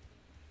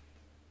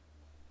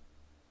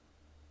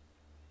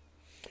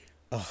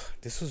 Ugh,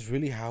 this was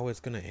really how it's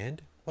gonna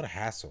end? What a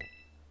hassle.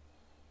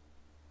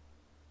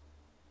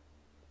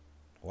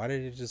 Why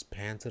did it just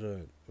pan to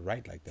the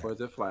right like that? For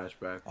the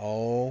flashback.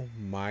 Oh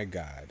my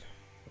god.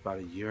 About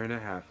a year and a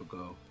half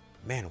ago.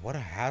 Man, what a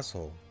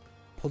hassle.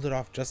 Pulled it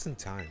off just in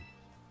time.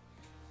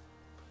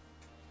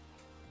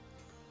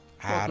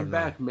 I don't know. Welcome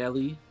back,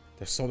 Melly.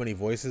 There's so many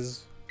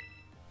voices.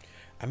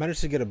 I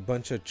managed to get a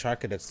bunch of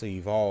Charcadets to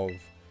evolve.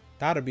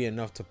 That'll be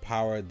enough to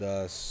power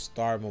the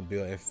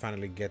Starmobile and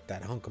finally get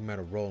that hunk of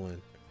metal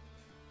rolling.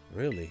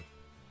 Really?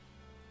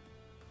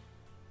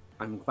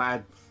 I'm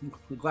glad.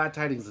 Glad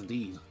tidings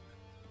indeed.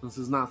 This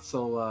is not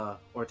so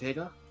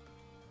Ortega.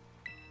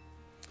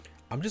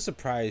 I'm just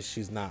surprised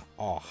she's not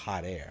all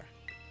hot air.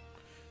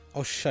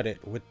 Oh, shut it.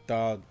 With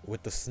the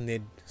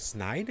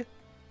snide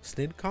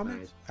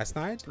comment?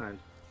 Snide?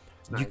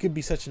 You could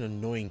be such an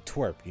annoying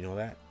twerp, you know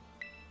that?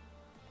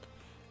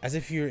 As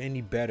if you're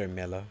any better,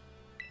 Mela.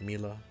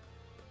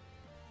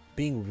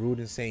 Being rude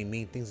and saying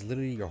mean things is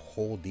literally your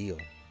whole deal.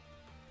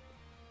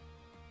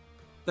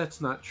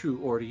 That's not true,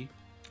 Orty.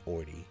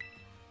 Orty.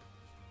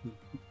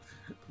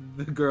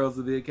 The girls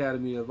of the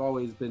academy have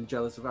always been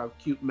jealous of how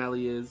cute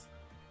Melly is.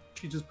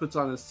 She just puts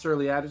on a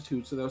surly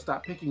attitude so they'll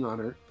stop picking on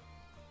her.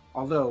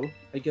 Although,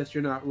 I guess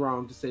you're not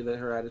wrong to say that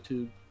her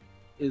attitude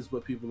is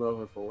what people know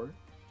her for.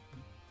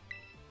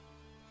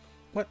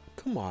 What?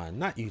 Come on,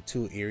 not you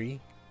too,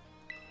 Eerie.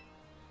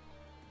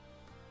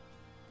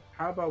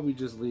 How about we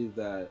just leave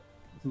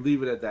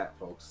it at that,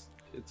 folks?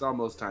 It's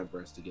almost time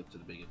for us to get to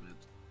the big event.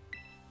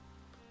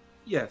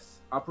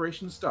 Yes,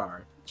 Operation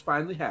Star. It's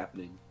finally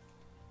happening.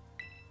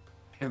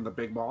 And the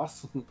big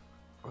boss?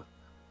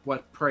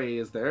 What prey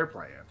is their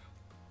plan?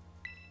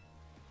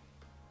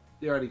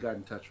 They already got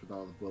in touch with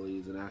all the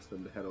bullies and asked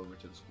them to head over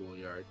to the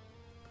schoolyard.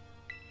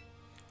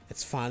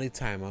 It's finally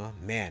time, huh?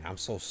 Man, I'm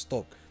so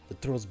stoked. The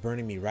thrill's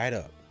burning me right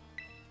up.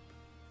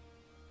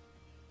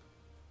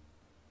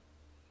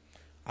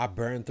 I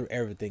burned through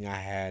everything I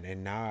had,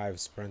 and now I've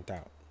sprint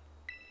out.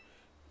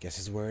 Guess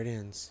it's where it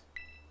ends.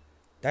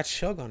 That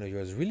shotgun of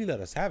yours really let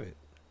us have it.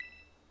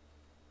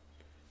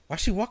 Why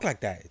she walk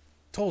like that?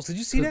 Toles, did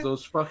you see that?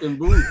 Those fucking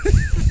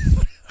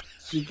boots.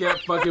 She can't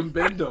fucking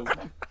bend them.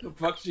 The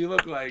fuck she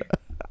look like?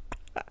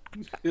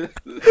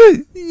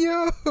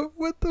 Yo,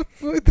 what the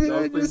fuck did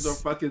I just... Those things are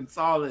fucking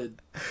solid.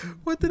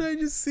 What did I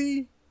just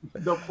see?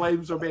 The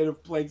flames are made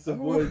of planks of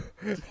wood.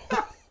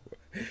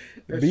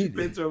 And she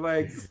bends her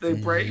legs, they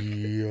break.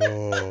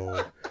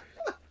 Yo.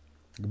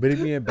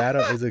 Beating me in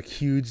battle is a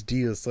huge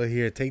deal. So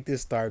here, take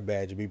this star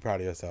badge and be proud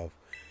of yourself.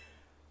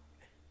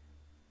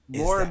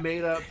 More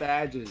made up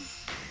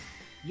badges.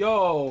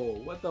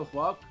 Yo, what the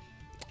fuck?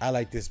 I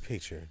like this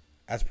picture.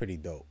 That's pretty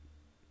dope.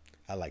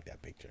 I like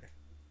that picture.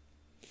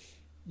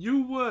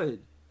 You would.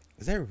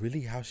 Is that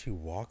really how she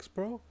walks,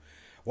 bro?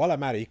 While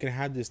I'm at it, you can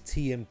have this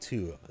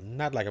TM2.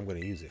 Not like I'm gonna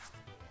use it.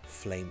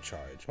 Flame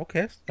charge.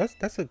 Okay,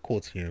 that's a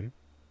cool TM.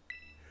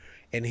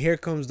 And here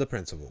comes the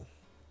principal.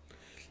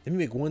 Let me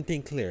make one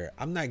thing clear.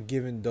 I'm not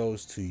giving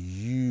those to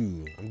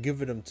you. I'm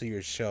giving them to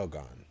your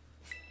Shogun.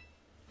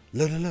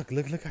 Look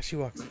how she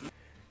walks.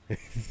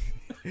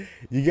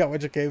 You got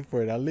what you came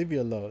for. Now leave me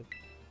alone.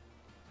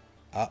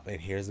 Up, and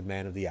here's the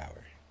man of the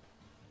hour.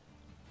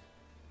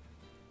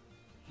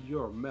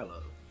 You're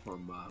MELA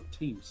from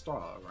Team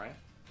Star, right?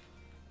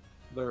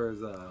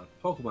 There's a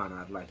Pokemon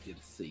I'd like you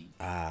to see.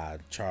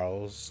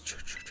 Charlos.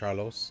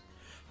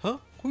 Huh?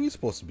 Who are you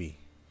supposed to be?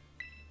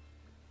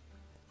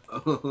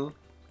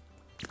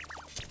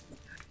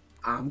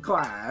 I'm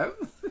Clive.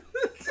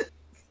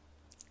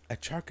 A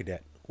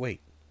Charcadet.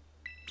 Wait.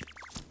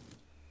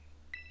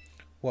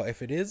 Well,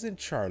 if it isn't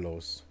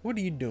Charlos, what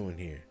are you doing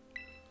here?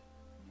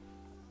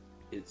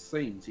 It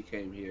seems he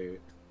came here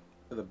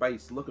to the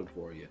base looking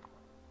for you.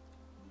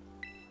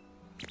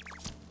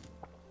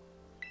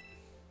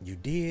 You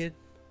did?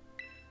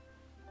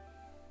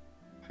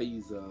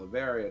 He's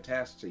very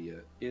attached to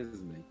you,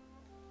 isn't he?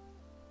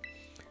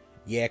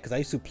 Yeah, because I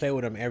used to play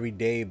with him every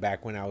day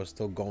back when I was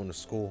still going to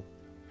school.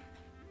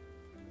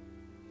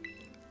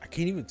 I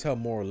can't even tell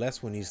more or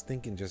less when he's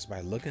thinking just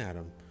by looking at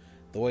him.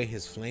 The way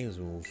his flames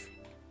move.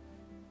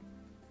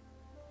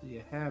 Do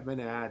you have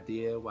any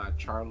idea why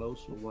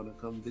Charlos would want to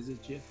come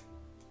visit you?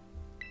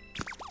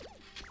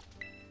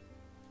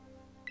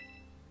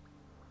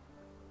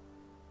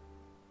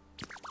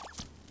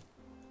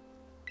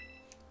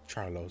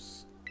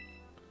 Charlos.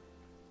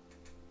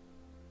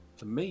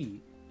 To me,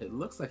 it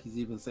looks like he's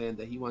even saying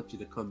that he wants you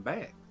to come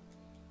back.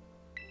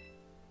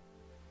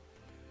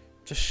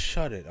 Just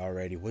shut it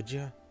already, would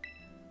you?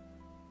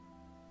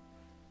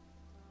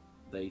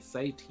 They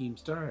say Team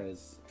Star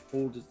has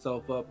pulled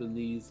itself up in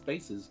these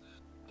spaces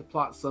to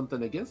plot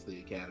something against the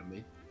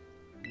Academy.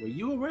 Were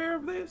you aware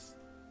of this?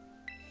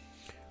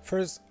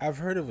 First, I've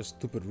heard of a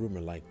stupid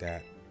rumor like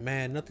that.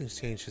 Man, nothing's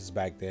changed since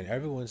back then.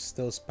 Everyone's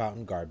still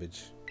spouting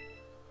garbage.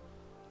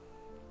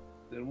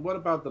 Then what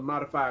about the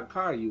modified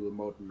car you were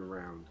motoring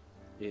around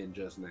in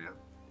just now?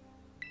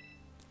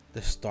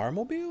 The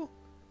Starmobile?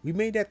 We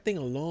made that thing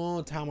a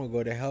long time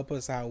ago to help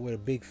us out with a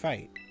big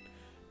fight.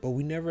 But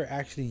we never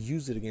actually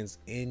used it against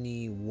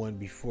anyone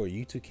before.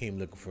 You two came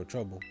looking for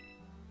trouble.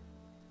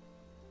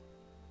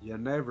 You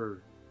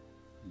never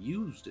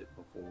used it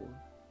before.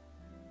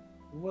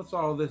 What's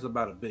all this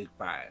about a big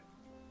fight?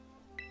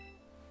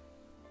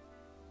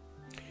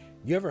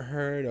 You ever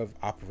heard of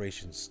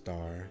Operation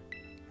Star?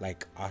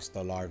 Like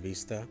Hasta la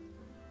Vista?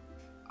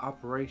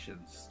 Operation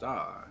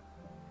Star?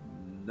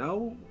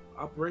 No?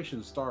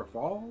 Operation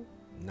Starfall?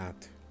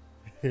 Not.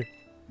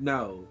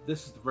 No,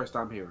 this is the first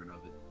I'm hearing of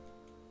it.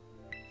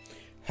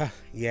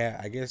 Yeah,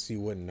 I guess you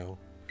wouldn't know.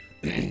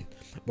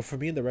 But for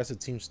me and the rest of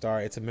Team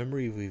Star, it's a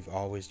memory we've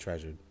always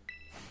treasured.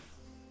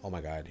 Oh my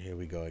god, here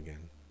we go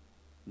again.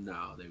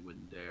 No, they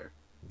wouldn't dare.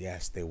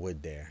 Yes, they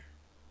would dare.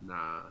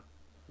 Nah,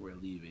 we're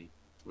leaving.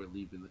 We're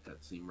leaving the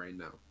cutscene right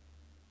now.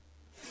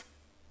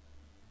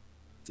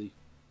 See?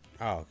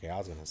 Oh, okay, I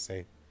was gonna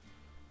say.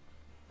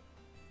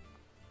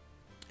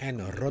 And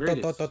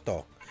Greatest.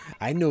 rototototo.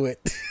 I knew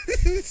it.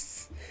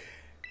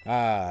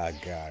 Ah,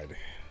 God.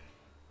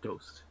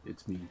 Ghost,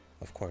 it's me.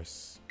 Of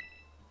course.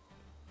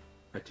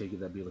 I take it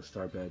that BRSSIUS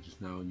Star badge is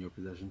now in your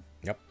possession?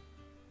 Yep.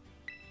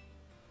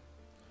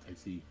 I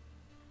see.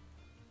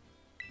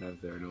 Now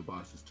that there are no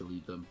bosses to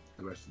lead them,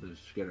 the rest of the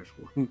Scatter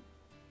Squad.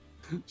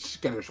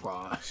 Scatter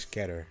Squad.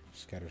 Scatter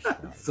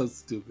squad. So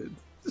stupid.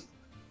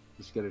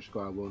 The Scatter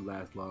Squad won't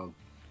last long.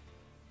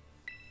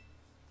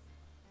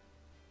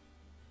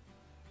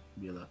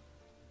 MELA.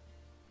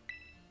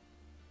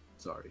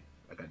 Sorry,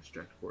 I got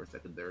distracted for a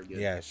second there again.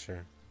 Yeah,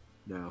 sure.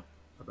 Now,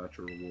 about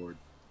your reward.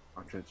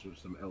 I'll transfer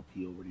some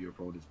LP over to your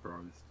phone as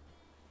promised.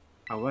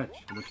 How much?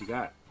 How much you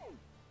got?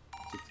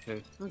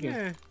 6K? Okay.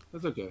 Yeah.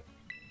 That's okay.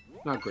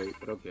 Not great,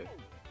 but okay.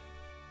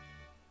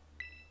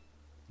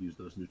 Use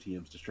those new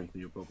TMs to strengthen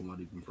your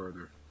Pokemon even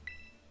further.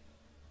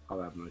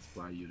 I'll have my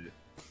supply unit.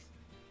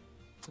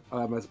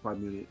 I'll have my supply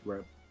unit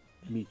rep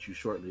meet you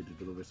shortly to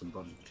deliver some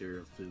bonus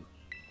materials too.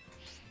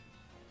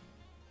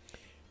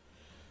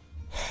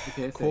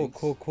 Okay, thanks.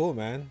 Cool,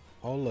 man.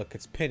 Oh, look,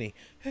 it's Penny.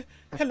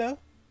 Hello,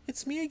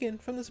 it's me again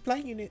from the supply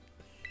unit.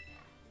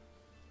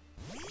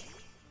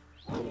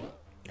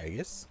 I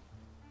guess.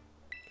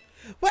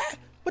 What?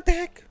 What the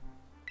heck?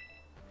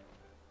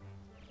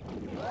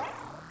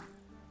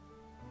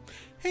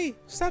 Hey,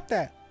 stop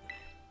that.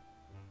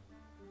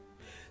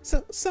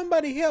 So,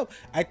 somebody help.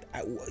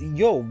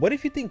 Yo, what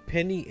if you think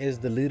Penny is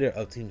the leader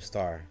of Team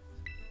Star?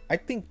 I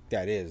think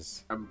that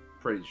is. I'm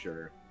pretty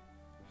sure.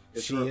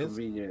 It's She real is?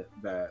 convenient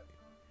that,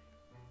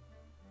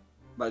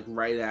 like,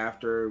 right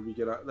after we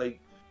get out, like,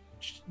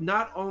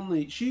 not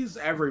only, she's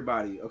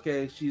everybody,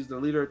 okay? She's the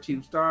leader of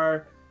Team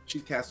Star.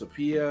 She's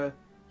Cassiopeia.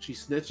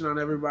 She's snitching on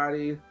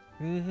everybody.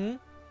 Mm-hmm.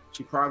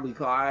 She probably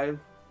Clive.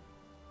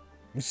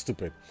 You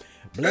stupid.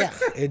 Blech,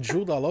 it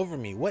drooled all over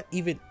me. What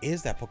even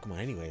is that Pokemon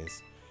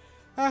anyways?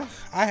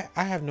 I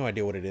have no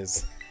idea what it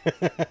is.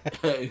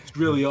 It's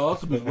really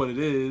awesome is what it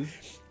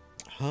is.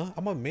 Huh?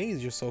 I'm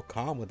amazed you're so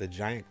calm with a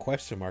giant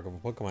question mark of a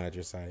Pokemon at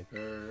your side.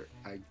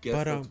 I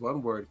guess that's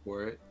one word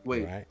for it.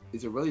 Wait, right.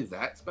 Is it really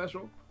that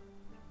special?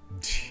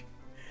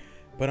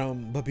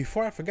 But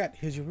before I forgot,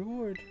 here's your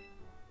reward.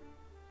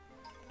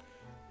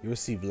 You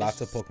receive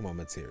lots of Pokemon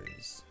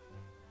materials.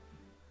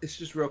 It's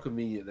just real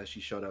convenient that she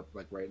showed up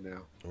like right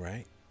now.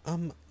 Right.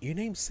 Your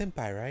name's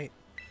Senpai, right?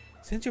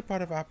 Since you're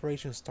part of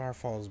Operation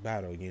Starfall's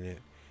battle unit,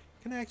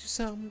 can I ask you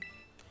something?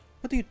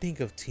 What do you think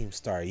of Team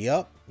Star?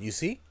 Yup, you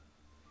see?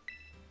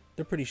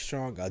 They're pretty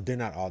strong. They're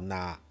not all.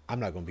 Nah, I'm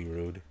not gonna be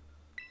rude.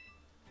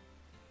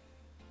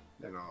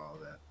 They're not all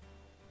that.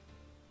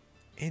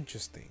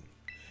 Interesting.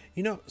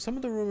 You know, some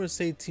of the rumors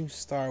say Team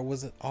Star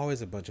wasn't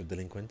always a bunch of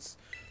delinquents.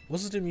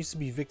 Most of them used to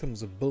be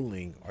victims of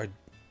bullying,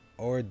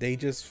 or they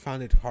just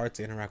found it hard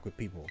to interact with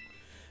people.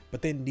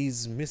 But then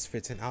these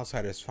misfits and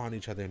outsiders found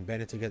each other and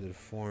banded together to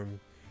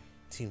form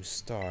Team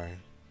Star.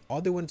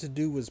 All they wanted to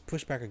do was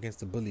push back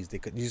against the bullies. They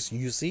could. You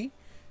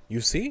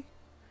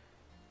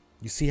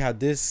see how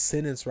this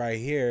sentence right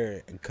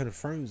here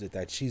confirms it,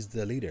 that she's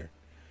the leader.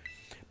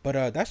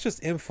 But that's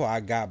just info I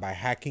got by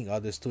hacking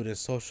other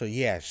students' social.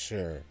 Yeah,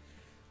 sure.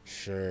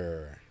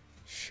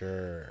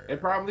 It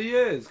probably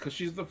is, because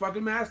she's the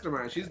fucking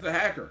mastermind. She's the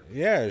hacker.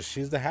 Yeah,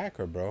 she's the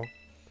hacker, bro.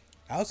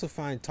 I also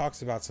find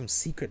talks about some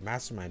secret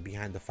mastermind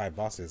behind the 5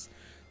 bosses.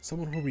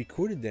 Someone who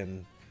recruited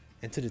them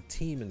into the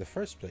team in the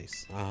first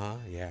place.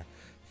 Yeah.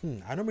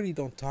 I normally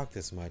don't talk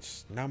this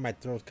much. Now my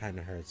throat kind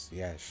of hurts.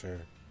 Yeah, sure.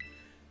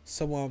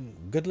 So,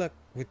 good luck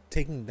with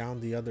taking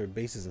down the other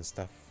bases and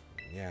stuff.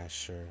 Yeah,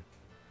 sure.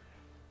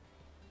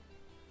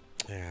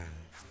 Yeah,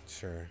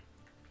 sure.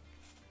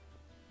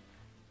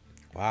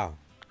 Wow.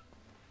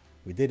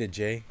 We did it,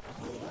 Jay.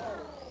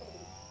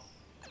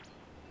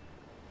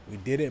 We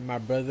did it, my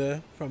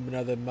brother from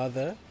another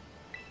mother.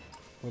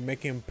 We're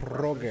making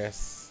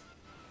progress.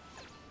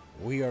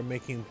 We are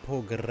making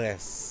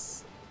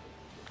progress.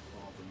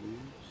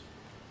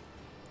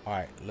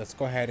 Alright, let's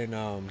go ahead and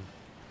oh,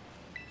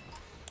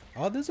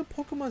 there's a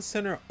Pokemon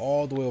Center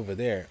all the way over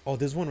there. Oh,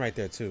 there's one right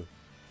there too.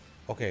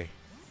 Okay.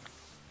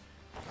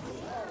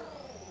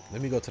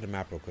 Let me go to the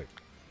map real quick.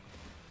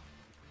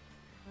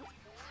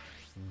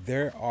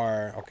 There's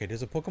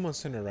a Pokemon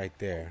Center right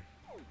there.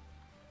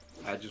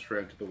 I just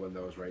ran to the one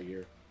that was right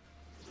here.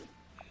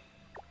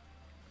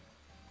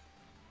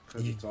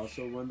 Because it's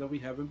also one that we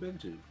haven't been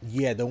to.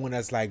 Yeah, the one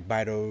that's like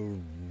by the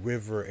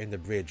river and the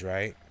bridge,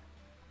 right?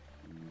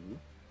 Mm-hmm.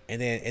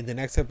 And then in the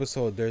next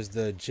episode, there's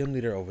the gym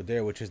leader over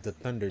there, which is the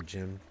Thunder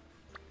Gym.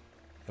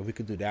 And we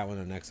could do that one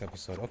in the next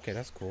episode. Okay,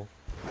 that's cool.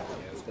 Yeah,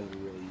 it's going to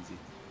be really easy.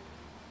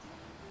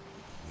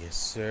 Yes,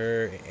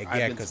 sir.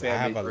 Yeah, because I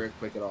have a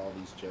quick at all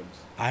these gyms.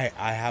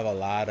 I have a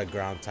lot of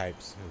ground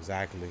types.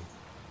 Exactly.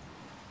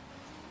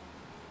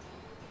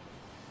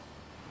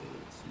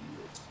 Let's see.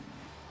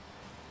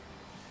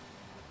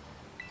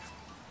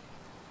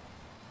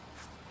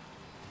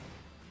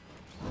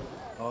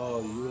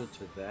 Oh, you went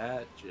to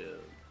that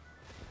gym.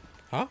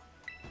 Huh?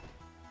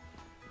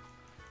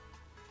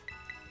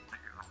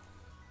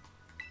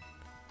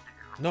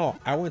 No,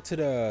 I went to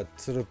the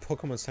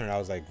Pokemon Center. I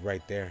was like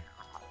right there.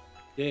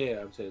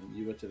 Yeah, I'm saying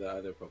you went to the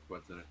other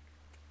Pokemon Center.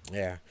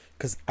 Yeah,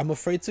 because I'm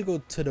afraid to go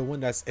to the one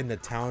that's in the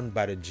town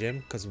by the gym,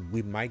 because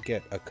we might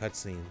get a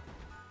cutscene.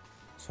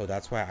 So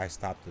that's why I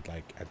stopped it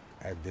like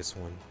at this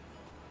one.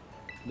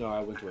 No, I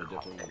went to a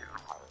different one.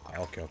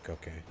 Okay.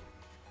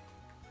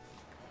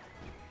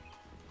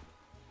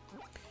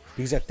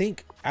 Because I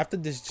think after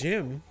this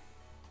gym,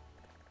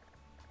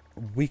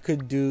 we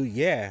could do,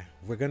 yeah,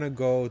 we're gonna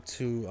go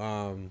to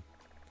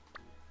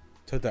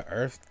the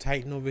Earth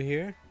Titan over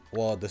here.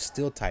 Well, the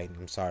Steel Titan,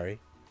 I'm sorry.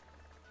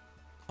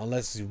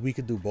 Unless we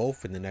could do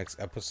both in the next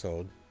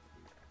episode.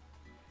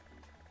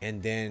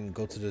 And then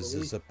go to the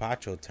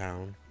Zapacho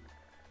town.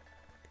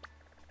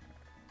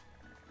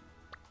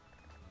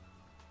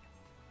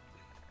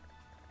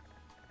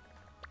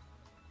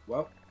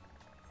 Well,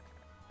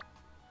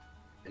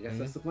 I guess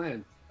that's the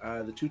plan.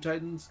 The 2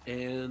 Titans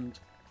and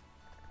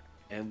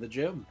the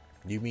gym.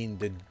 You mean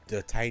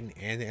the Titan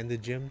and the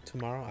gym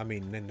tomorrow? I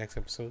mean, the next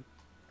episode?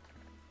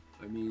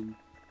 I mean,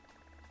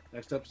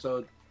 next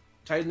episode,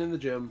 Titan and the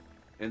gym,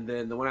 and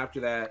then the one after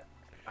that,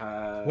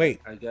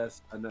 wait, I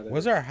guess another.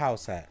 Where's our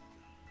house at?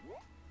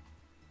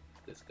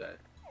 This guy.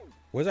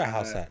 Where's our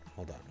house at?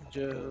 Hold on.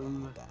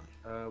 Hold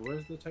on.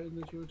 Where's the Titan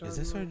that you were talking about? Is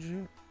this our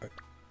gym?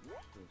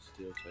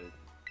 Steel Titan.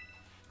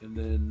 And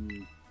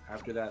then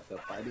after that, the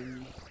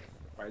fighting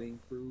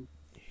crew.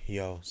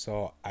 Yo,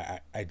 so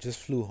I just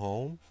flew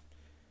home.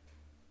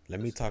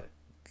 Let me talk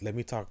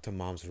to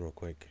moms real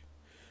quick.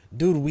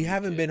 Dude, we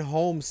haven't been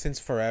home since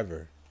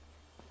forever.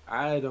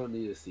 I don't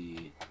need to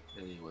see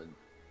anyone.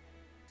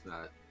 It's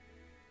not.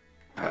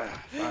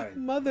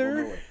 Fine.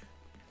 Mother.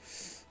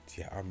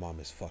 Yeah, our mom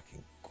is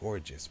fucking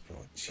gorgeous, bro.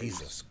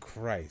 Jesus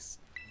Christ.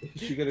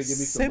 Is she gonna give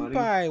me some money?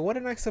 Senpai, what a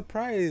nice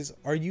surprise.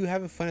 Are you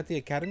having fun at the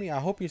academy? I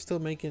hope you're still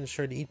making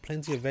sure to eat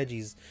plenty of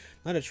veggies,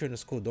 not that you're in the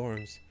school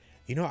dorms.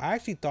 You know, I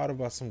actually thought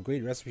about some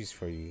great recipes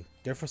for you.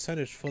 They're for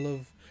sandwich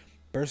full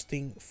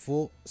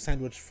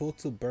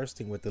to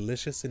bursting with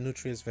delicious and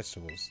nutritious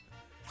vegetables.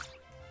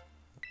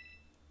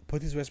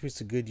 Put these recipes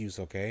to good use,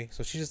 okay?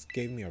 So she just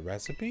gave me a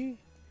recipe?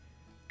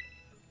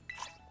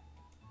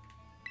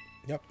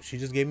 Yep, she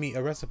just gave me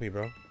a recipe,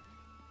 bro.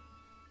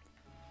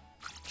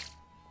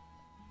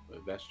 A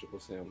vegetable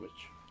sandwich.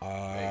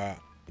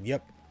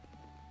 Yep.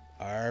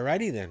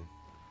 Alrighty then.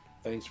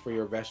 Thanks for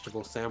your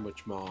vegetable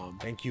sandwich, Mom.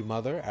 Thank you,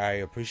 Mother. I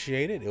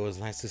appreciate it. It was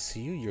nice to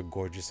see you. You're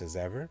gorgeous as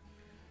ever.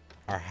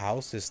 Our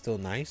house is still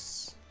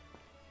nice.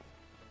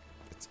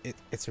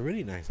 It's a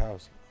really nice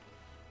house.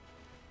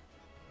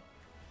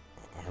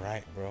 All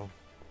right, bro.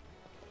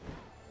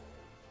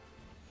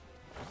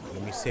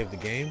 Let me save the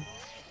game.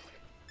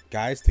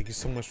 Guys, thank you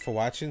so much for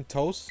watching.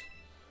 Toast.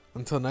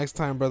 Until next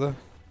time, brother.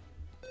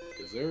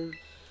 Is there?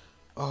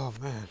 Oh,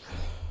 man.